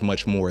that it is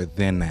much more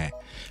than that.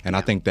 And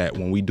I think that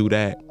when we do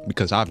that,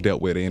 because I've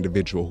dealt with an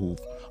individual who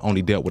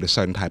only dealt with a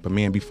certain type of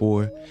man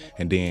before,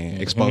 and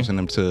then exposing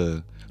them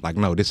to like,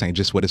 no, this ain't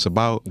just what it's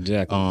about.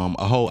 Exactly.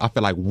 I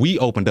feel like we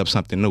opened up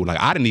something new. Like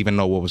I didn't even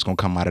know what was gonna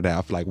come out of that.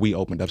 I feel like we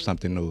opened up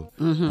something new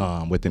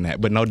within that.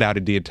 But no doubt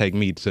it did take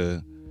me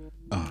to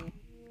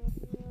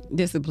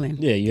Discipline.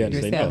 Yeah, you have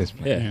to say no. yourself.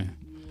 Yeah.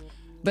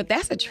 But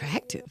that's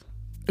attractive.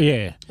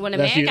 Yeah. When a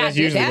That's man got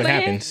usually what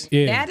discipline, happens.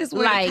 Yeah. That is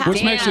where like the power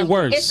Which makes it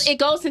worse. It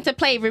goes into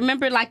play.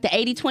 Remember, like the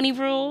 80-20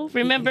 rule.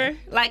 Remember,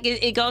 like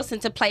it goes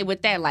into play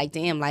with that. Like,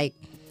 damn, like,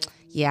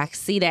 yeah, I can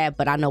see that,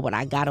 but I know what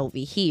I got over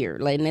here.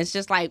 Like, and it's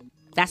just like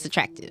that's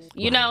attractive.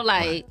 You know,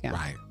 like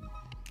right.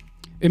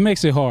 It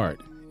makes it hard.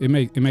 It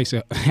makes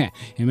it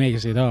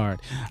hard.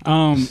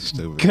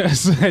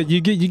 Because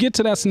you get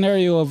to that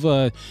scenario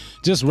of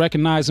just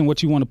recognizing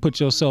what you want to put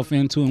yourself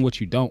into and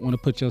what you don't want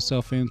to put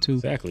yourself into.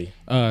 Exactly.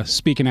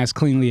 Speaking as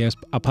cleanly as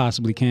I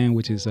possibly can,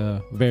 which is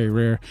very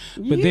rare.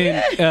 But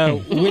then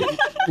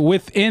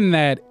within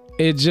that,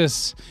 it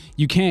just,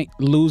 you can't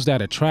lose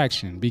that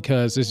attraction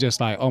because it's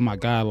just like, oh my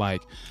God,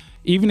 like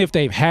even if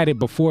they've had it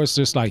before, it's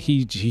just like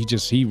he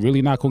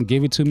really not gonna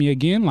give it to me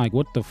again. Like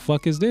what the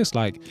fuck is this?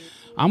 Like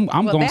I'm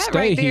gonna stay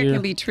right here. There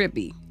can be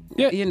trippy.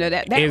 Yeah. You know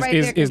that is, right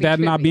there can is be that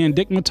not trippy. being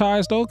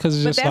digmatized though? Because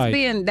it's But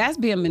just that's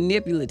being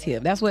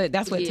manipulative. That's what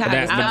Ty is I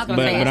was talking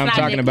gonna say, But it's I'm not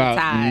talking about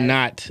digmatized.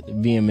 not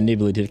being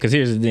manipulative. Because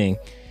here's the thing,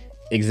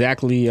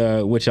 exactly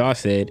what y'all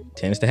said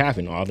tends to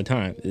happen all the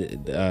time.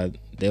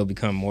 They'll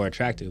become more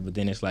attractive, but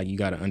then it's like you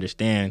got to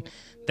understand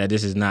that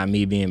this is not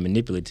me being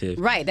manipulative.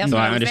 Right, that's so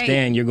what I I'm understand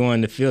saying. you're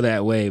going to feel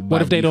that way.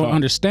 what if they don't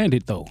understand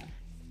it though?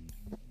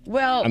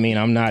 Well, I mean,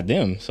 I'm not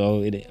them,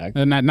 so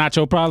Not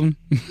your problem.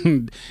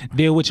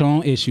 Deal with your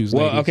own issues.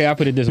 well, ladies. okay, I'll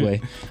put it this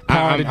way.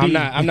 Power to D.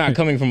 I'm not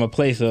coming from a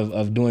place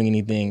of doing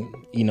anything,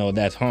 you know,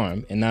 that's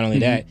harm. And not only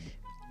that,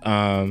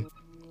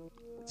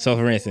 so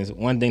for instance,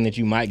 one thing that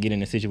you might get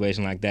in a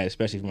situation like that,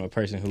 especially from a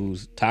person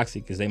who's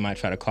toxic, is they might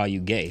try to call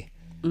you gay.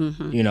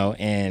 You know,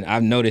 and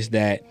I've noticed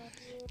that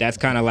that's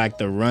kind of like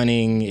the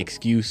running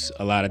excuse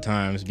a lot of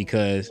times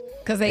because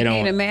they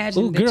can't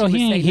imagine Ooh, that girl, you would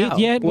he ain't say hit no.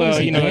 yet. What well, is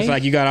he, you know, gay? it's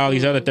like you got all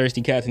these other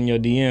thirsty cats in your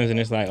DMs, and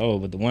it's like, oh,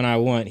 but the one I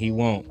want, he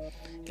won't.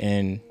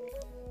 And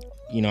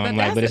you know, I'm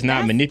like, but it's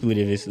not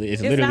manipulative. It's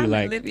literally not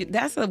like manipulative.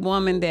 That's a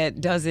woman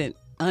that doesn't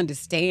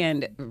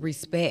understand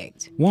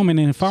respect. Woman,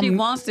 and if I'm She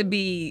wants to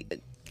be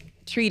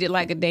treated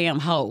like a damn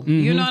hoe.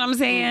 You know what I'm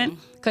saying?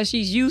 Because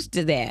she's used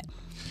to that.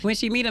 When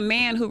she meet a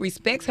man who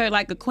respects her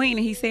like a queen,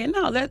 and he said,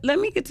 no, let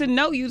me get to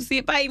know you to see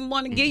if I even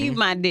want to give you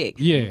my dick.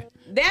 yeah,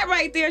 That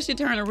right there should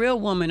turn a real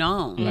woman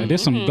on. like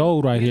there's some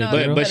gold right here, know,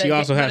 girl. but she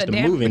also has to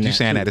move in You that.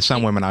 saying that there's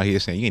some women out here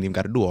saying you ain't even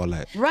got to do all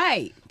that.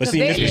 Right. But see,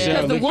 Miss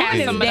Michelle, the we woman have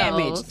is some of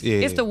damaged. those. Yeah.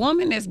 It's the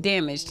woman that's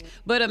damaged.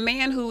 But a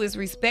man who is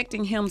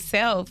respecting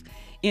himself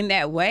in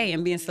that way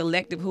and being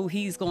selective who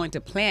he's going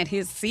to plant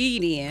his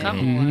seed in.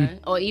 Come on,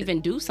 or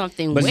even do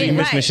something But with. see,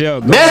 Miss Right.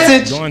 Michelle,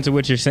 going to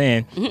what you're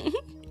saying,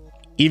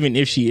 even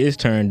if she is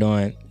turned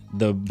on,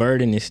 the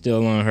burden is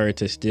still on her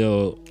to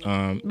still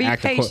Be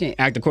patient.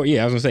 act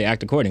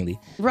accordingly.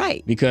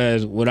 Right.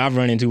 Because what I've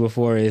run into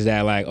before is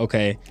that like,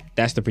 okay,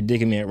 that's the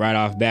predicament right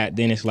off bat.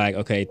 Then it's like,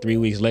 okay, 3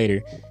 weeks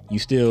later, you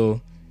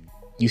still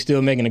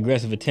making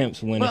aggressive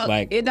attempps when it's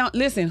like it don't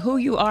listen. Who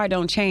you are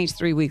don't change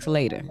 3 weeks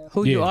later.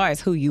 Who you Yeah. are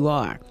is who you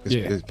are.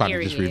 It's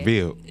probably just Period.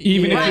 revealed.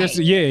 Even Right. if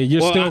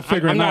you're Well, still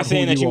figuring I'm not out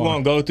saying who that you are.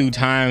 won't go through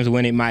times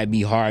when it might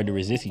be hard to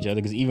resist each other,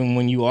 because even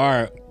when you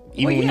are,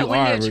 When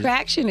the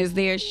attraction is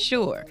there,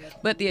 sure,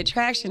 but the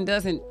attraction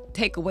doesn't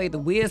take away the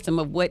wisdom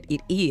of what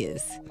it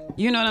is.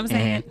 You know what I'm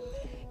saying?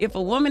 if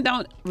a woman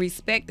don't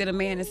respect that a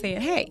man is saying,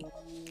 hey,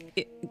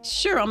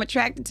 sure, I'm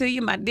attracted to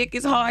you. My dick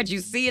is hard. You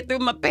see it through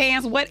my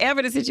pants,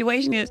 whatever the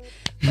situation is.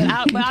 But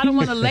I don't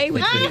want to lay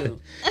with you.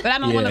 But I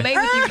don't want to lay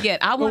with you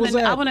yet. I want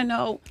to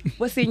know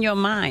what's in your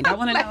mind. I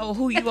want to know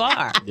who you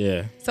are.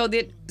 Yeah. So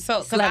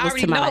because I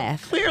already know.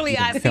 Clearly,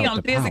 I see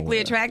I'm physically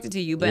attracted to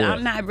you, but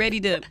I'm not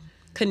ready to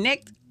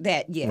connect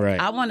that yet. Right.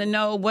 I want to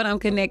know what I'm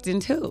connecting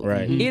to.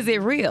 Right. Is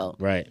it real?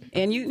 Right.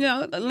 And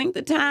a length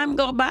of time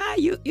go by,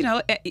 you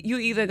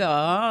either go,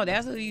 oh,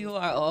 that's who you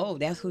are. Oh,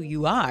 that's who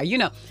you are.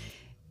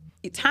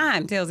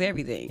 Time tells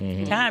everything.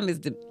 Mm-hmm.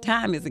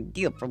 Time is a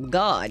gift from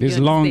God. This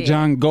Long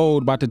John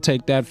Gold about to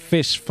take that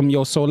fish from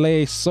your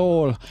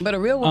soul. But a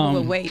real woman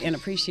will wait and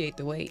appreciate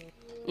the wait.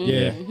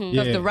 Yeah.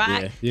 Because the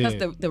ride,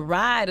 the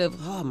ride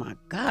of, oh my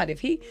God,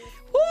 if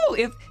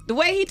the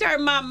way he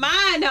turned my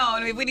mind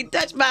on, when he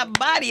touched my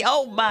body,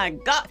 oh my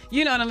God,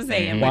 you know what I'm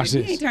saying? Watch But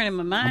if this. he ain't turning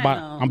my mind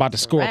on. I'm about to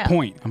score a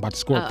point. I'm about to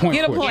score a point.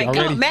 Get a for point. Y'all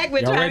Come ready? on, Mac, we're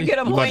Y'all trying ready? to get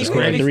a I'm about to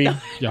point. score 3.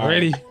 Y'all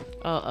ready?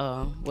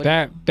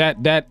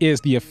 That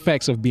is the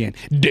effects of being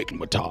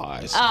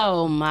digmatized.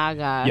 Oh my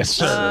God. Yes,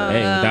 sir. Hey,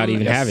 without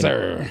even having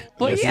sir. it.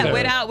 Well, Yes, yeah,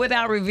 sir.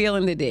 without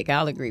revealing the dick,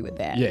 I'll agree with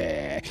that.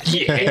 Yeah. If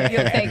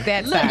you'll take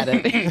that side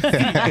of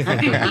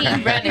it.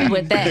 He running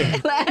with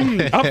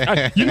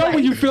that. You know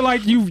when you feel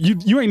like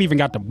you ain't even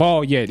got the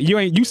ball yet.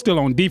 You still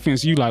on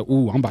defense. You like,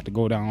 ooh, I'm about to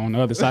go down on the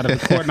other side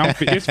of the court and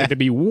it's fit to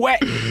be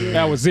wet.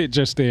 That was it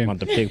just then. Want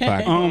the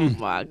pickpocket.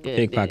 My goodness.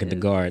 Pickpocket the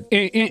guard.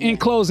 In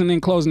closing,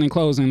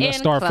 let's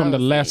start from the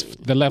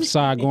left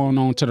side going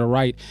on to the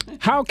right.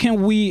 How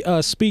can we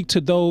speak to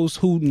those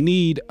who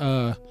need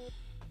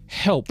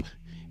help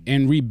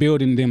in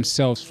rebuilding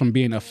themselves from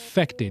being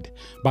affected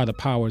by the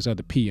powers of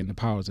the P and the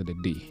powers of the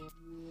D?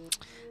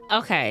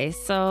 Okay,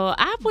 so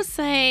I would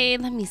say,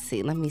 let me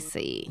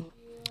see.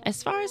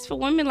 As far as for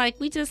women, like,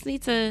 we just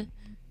need to,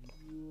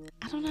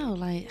 I don't know,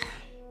 like,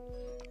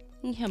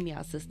 you help me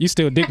out, sister. You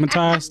still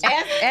digmatized?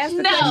 Ask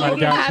the No.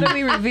 question. How do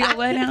we reveal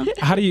what now?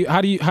 How do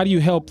you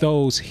help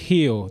those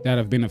heal that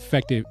have been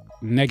affected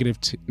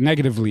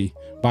negatively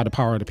by the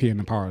power of the P and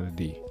the power of the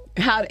D?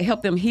 How to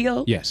help them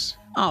heal? Yes.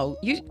 Oh,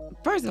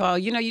 first of all,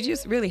 you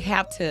just really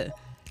have to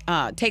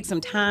take some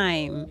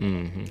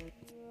time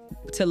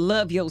to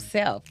love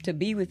yourself, to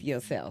be with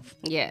yourself.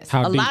 Yes.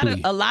 How A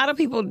deeply? lot of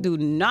people do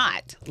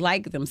not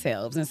like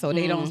themselves, and so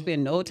they don't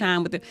spend no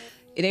time with them.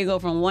 They go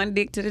from one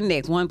dick to the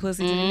next, one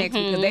pussy to the next,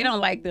 because they don't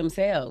like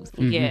themselves.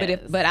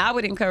 Yes. But I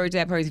would encourage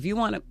that person, if you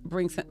want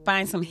to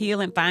find some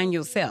healing, find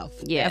yourself.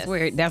 Yes.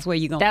 That's where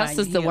you're gonna That's find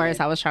just your the words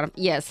healing. I was trying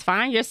to. Yes,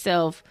 find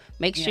yourself.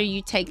 Make sure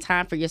you take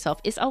time for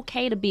yourself. It's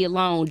okay to be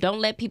alone. Don't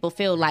let people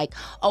feel like,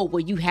 oh, well,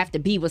 you have to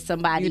be with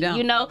somebody. You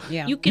don't.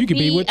 You You can can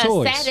be be with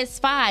toys.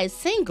 satisfied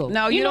single.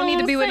 No, you don't know need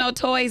to what be I'm with saying? no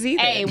toys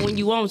either. Hey, when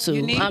you want to.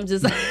 I'm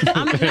just.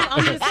 I'm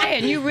just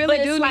saying, you really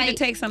But do it's need to like,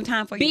 take some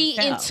time for be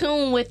yourself. in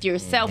tune with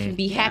yourself and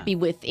be happy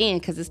within,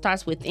 because it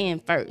starts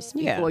within first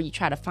Yeah. before you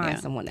try to find Yeah.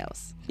 someone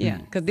else. Yeah,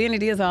 because then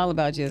it is all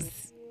about just.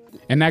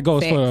 And that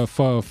goes Sex.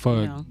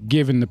 for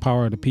giving the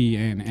power of the P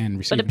and For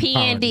receiving the P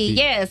power of and the D,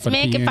 yes, For the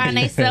men P can and find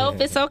D.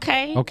 themselves. It's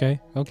okay. Okay.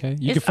 You can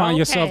It's find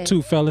yourself okay.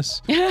 too,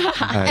 fellas.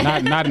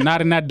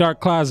 Not in that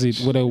dark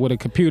closet with a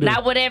computer.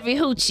 Not with every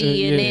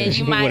hoochie, and then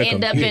you might With a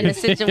end up in a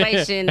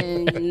situation,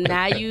 and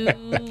now you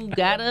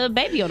got a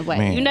baby on the way.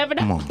 Man, you never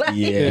know. come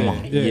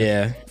on.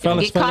 Yeah.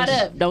 fellas, Get caught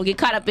up. Don't get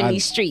caught up in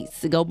these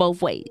streets. It go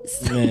both ways.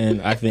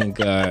 Man, I think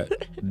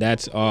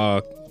that's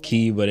all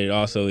key, but it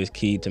also is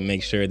key to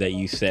make sure that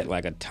you set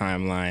like a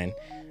timeline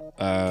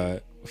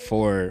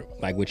for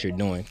like what you're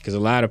doing, because a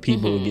lot of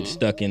people get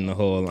stuck in the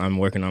whole I'm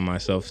working on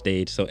myself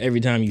stage. So every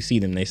time you see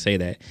them, they say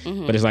that,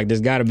 but it's like there's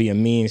got to be a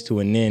means to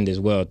an end as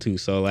well too.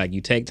 So like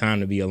you take time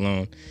to be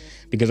alone,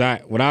 because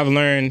what I've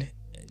learned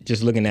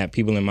just looking at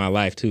people in my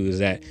life too is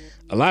that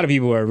a lot of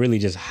people are really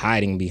just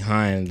hiding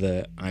behind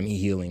the I'm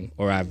healing,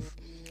 or I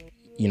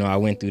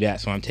went through that,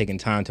 so I'm taking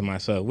time to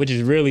myself, which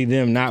is really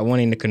them not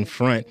wanting to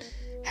confront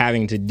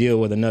having to deal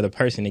with another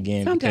person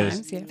again.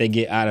 Sometimes, because yeah. they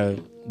get out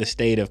of the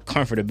state of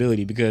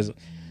comfortability, because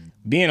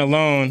being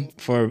alone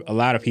for a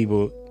lot of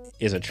people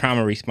is a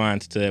trauma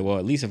response to, well,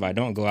 at least if I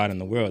don't go out in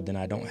the world, then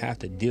I don't have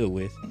to deal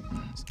with,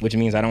 which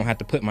means I don't have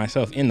to put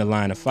myself in the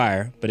line of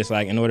fire. But it's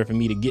like, in order for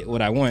me to get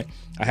what I want,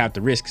 I have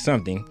to risk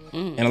something.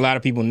 And a lot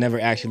of people never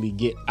actually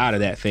get out of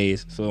that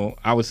phase. So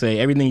I would say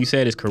everything you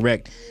said is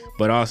correct,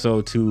 but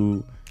also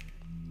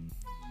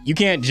you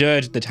can't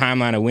judge the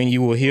timeline of when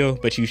you will heal,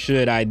 but you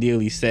should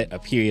ideally set a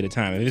period of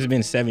time. If it's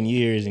been 7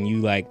 years and you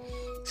like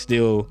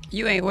still,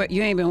 You ain't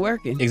been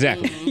working.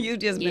 exactly. You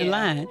just been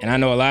lying. And I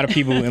know a lot of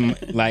people,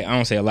 I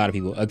don't say a lot of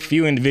people, a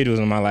few individuals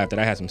in my life that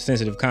I had some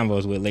sensitive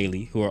convos with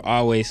lately who are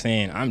always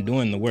saying, I'm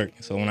doing the work.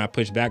 So when I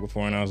pushed back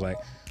before, and I was like,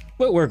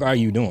 what work are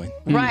you doing?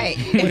 Right.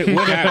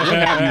 What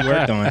have you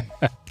worked on?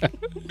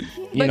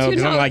 You know,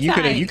 because I'm like,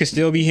 Ty, you could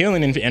still be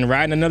healing and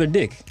riding another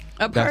dick.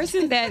 A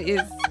person that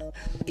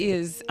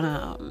is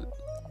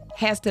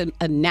has to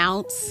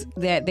announce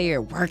that they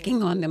are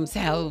working on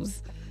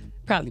themselves.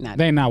 Probably not.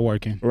 They not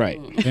working. Right.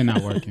 They're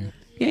not working.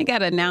 You ain't got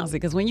to announce it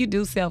because when you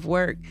do self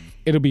work,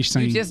 it'll be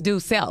seen. you just do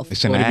self.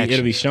 It's an action.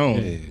 It'll be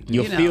shown. Yeah.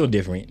 You'll feel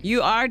different.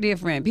 You are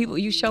different. People,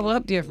 you show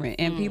up different,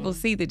 and people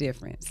see the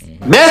difference.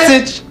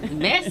 Message.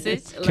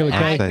 Killer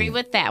I K. agree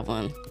with that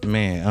one.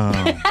 Man,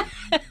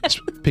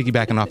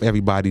 piggybacking off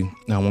everybody,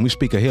 when we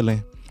speak of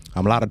healing,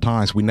 a lot of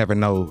times we never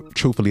know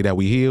truthfully that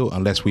we heal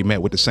unless we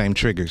met with the same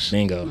triggers.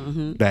 Bingo.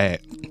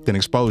 That then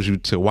expose you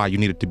to why you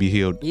needed to be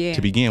healed to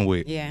begin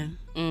with. Yeah.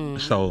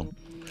 So,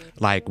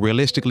 like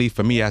realistically,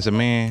 for me as a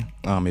man,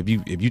 if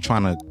you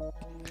trying to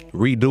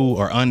redo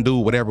or undo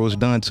whatever was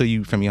done to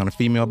you, for me on a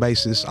female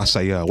basis, I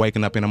say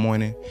waking up in the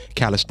morning,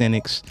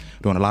 calisthenics,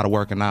 doing a lot of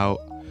working out.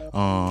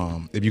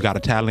 If you got a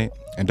talent,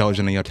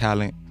 indulging in your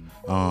talent.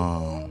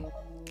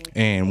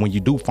 And when you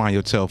do find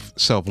yourself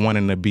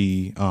wanting to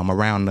be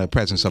around the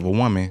presence of a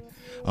woman,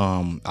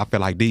 I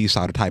feel like these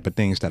are the type of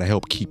things that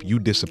help keep you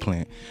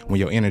disciplined when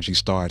your energy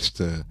starts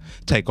to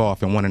take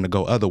off and wanting to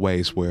go other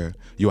ways where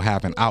you'll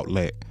have an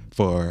outlet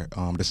for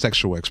the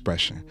sexual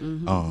expression.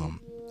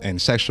 And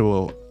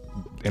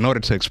in order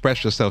to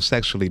express yourself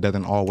sexually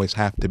doesn't always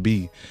have to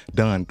be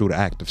done through the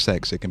act of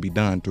sex. It can be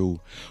done through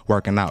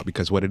working out,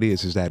 because what it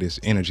is that it's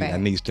energy that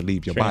needs to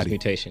leave your body.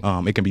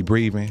 It can be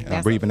breathing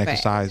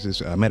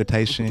exercises,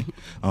 meditation.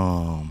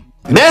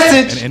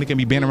 Message. And it can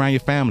be being around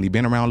your family,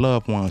 being around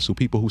loved ones,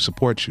 people who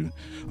support you.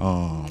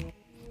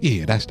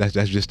 Yeah, that's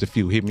just a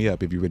few. Hit me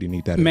up if you really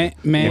need that. Man,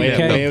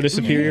 the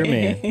superior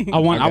man. I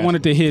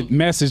wanted to hit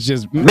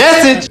messages.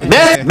 Message.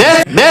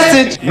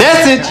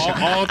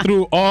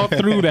 all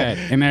through that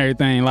and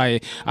everything.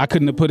 Like, I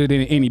couldn't have put it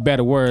in any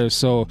better words.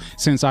 So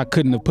since I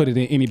couldn't have put it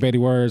in any better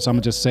words, I'm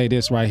gonna just say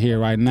this right here,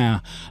 right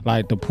now.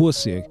 Like, the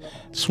pussy,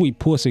 sweet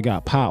pussy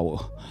got power.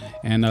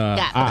 And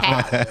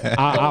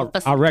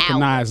I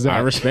recognize that. I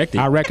respect it.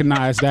 I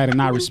recognize that,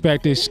 and I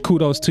respect it.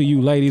 Kudos to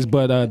you, ladies.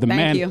 But the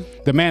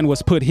man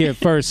was put here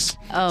first.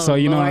 So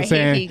you know what I'm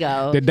saying.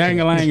 The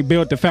Dangalang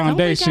built the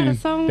foundation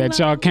that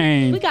y'all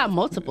came. We got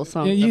multiple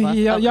songs.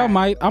 Y'all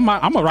might. I'm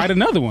gonna write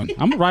another one.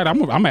 I'm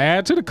gonna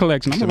add to the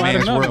collection. I'm gonna write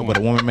another one. But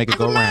a woman make it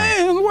go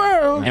round.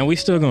 World. And we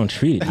still gonna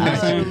treat it.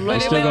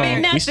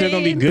 We still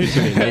gonna be good to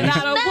it.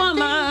 Not a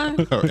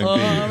woman or a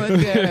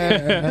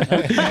girl.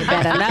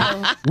 Better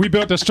know. We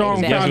built a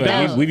strong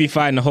foundation. We be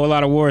fighting a whole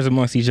lot of wars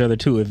amongst each other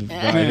too if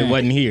it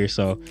wasn't here.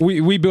 So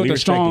we built a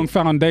strong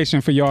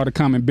foundation for y'all to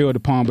come and build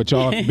upon, but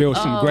y'all built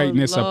some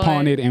greatness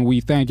upon it, and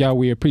we thank y'all.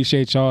 We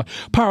appreciate y'all.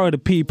 Power of the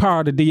P, power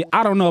of the D.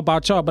 I don't know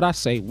about y'all, but I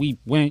say we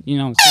went. You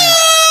know what I'm saying?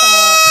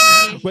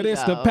 But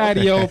it's the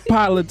patio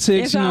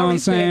politics, you know what I'm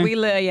saying? We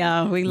love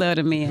y'all. We love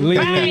the men.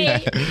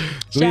 Right.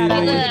 Shout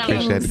out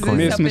to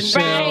Miss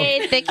Michelle,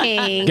 right, the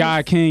king.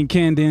 Guy King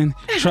Kendon,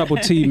 Trouble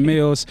T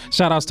Mills.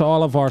 Shout outs to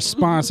all of our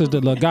sponsors, the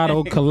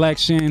Legato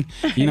Collection.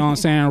 You know what I'm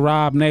saying?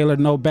 Rob Naylor,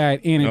 No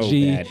Bad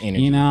Energy.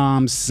 You know what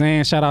I'm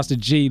saying? Shout outs to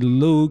G.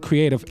 Lou,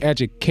 Creative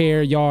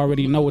Educare. Y'all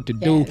already know what to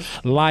do.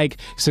 Like,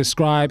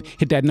 subscribe,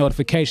 hit that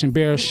notification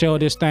bell, share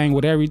this thing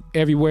with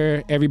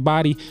everywhere,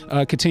 everybody.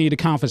 Continue the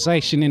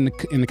conversation in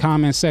the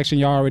comment section.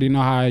 Y'all already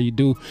know how you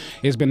do.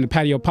 It's been the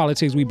Patio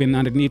Politics. We've been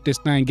underneath this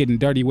thing, getting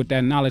dirty with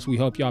that knowledge. We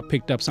hope y'all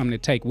picked up something to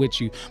take with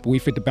you. But we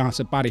fit to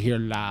bounce up out of here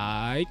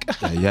like.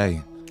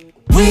 Yeah.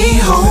 We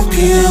hope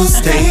you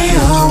stay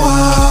a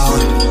while,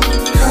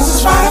 cause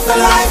it's right for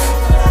life.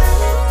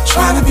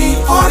 Trying to be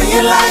part of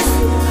your life.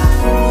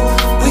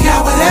 We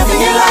got whatever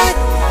you like.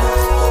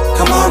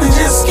 Come on and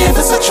just give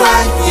us a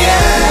try,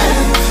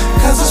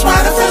 yeah. Cause it's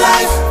right for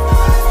life.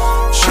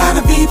 Trying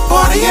to be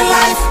part of your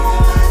life.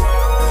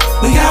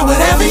 We got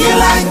whatever you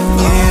like,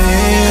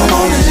 yeah. Come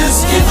on and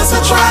just give us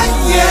a try,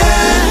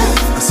 yeah.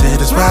 I said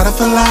it's right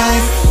for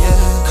life.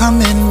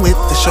 Come in with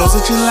the shows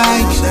that you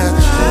like.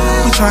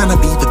 We tryna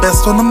be the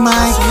best on the mic.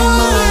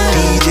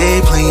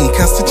 DJ playing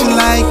cuts that you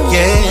like,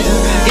 yeah.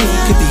 It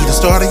could be the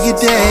start of your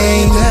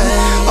day,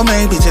 or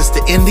maybe just the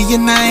end of your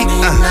night.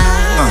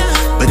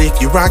 But if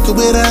you rock it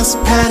with us,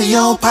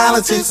 Patio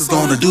Politics is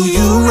gonna do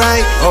you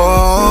right.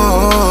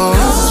 Oh,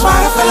 cause it's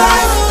right for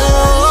life.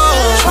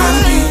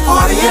 Tryna be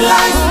part of your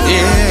life,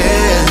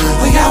 yeah.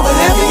 We got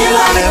whatever you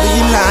like.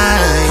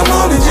 Come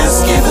on and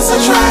just give us a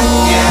try,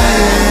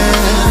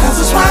 yeah.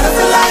 Cause it's right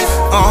for life.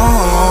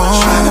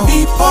 Trying to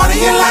be part of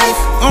your life.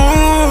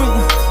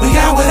 We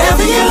got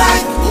whatever you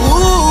like.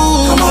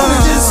 Come on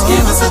and just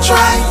give us a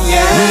try,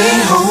 yeah. We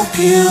hope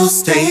you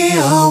stay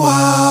a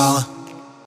while.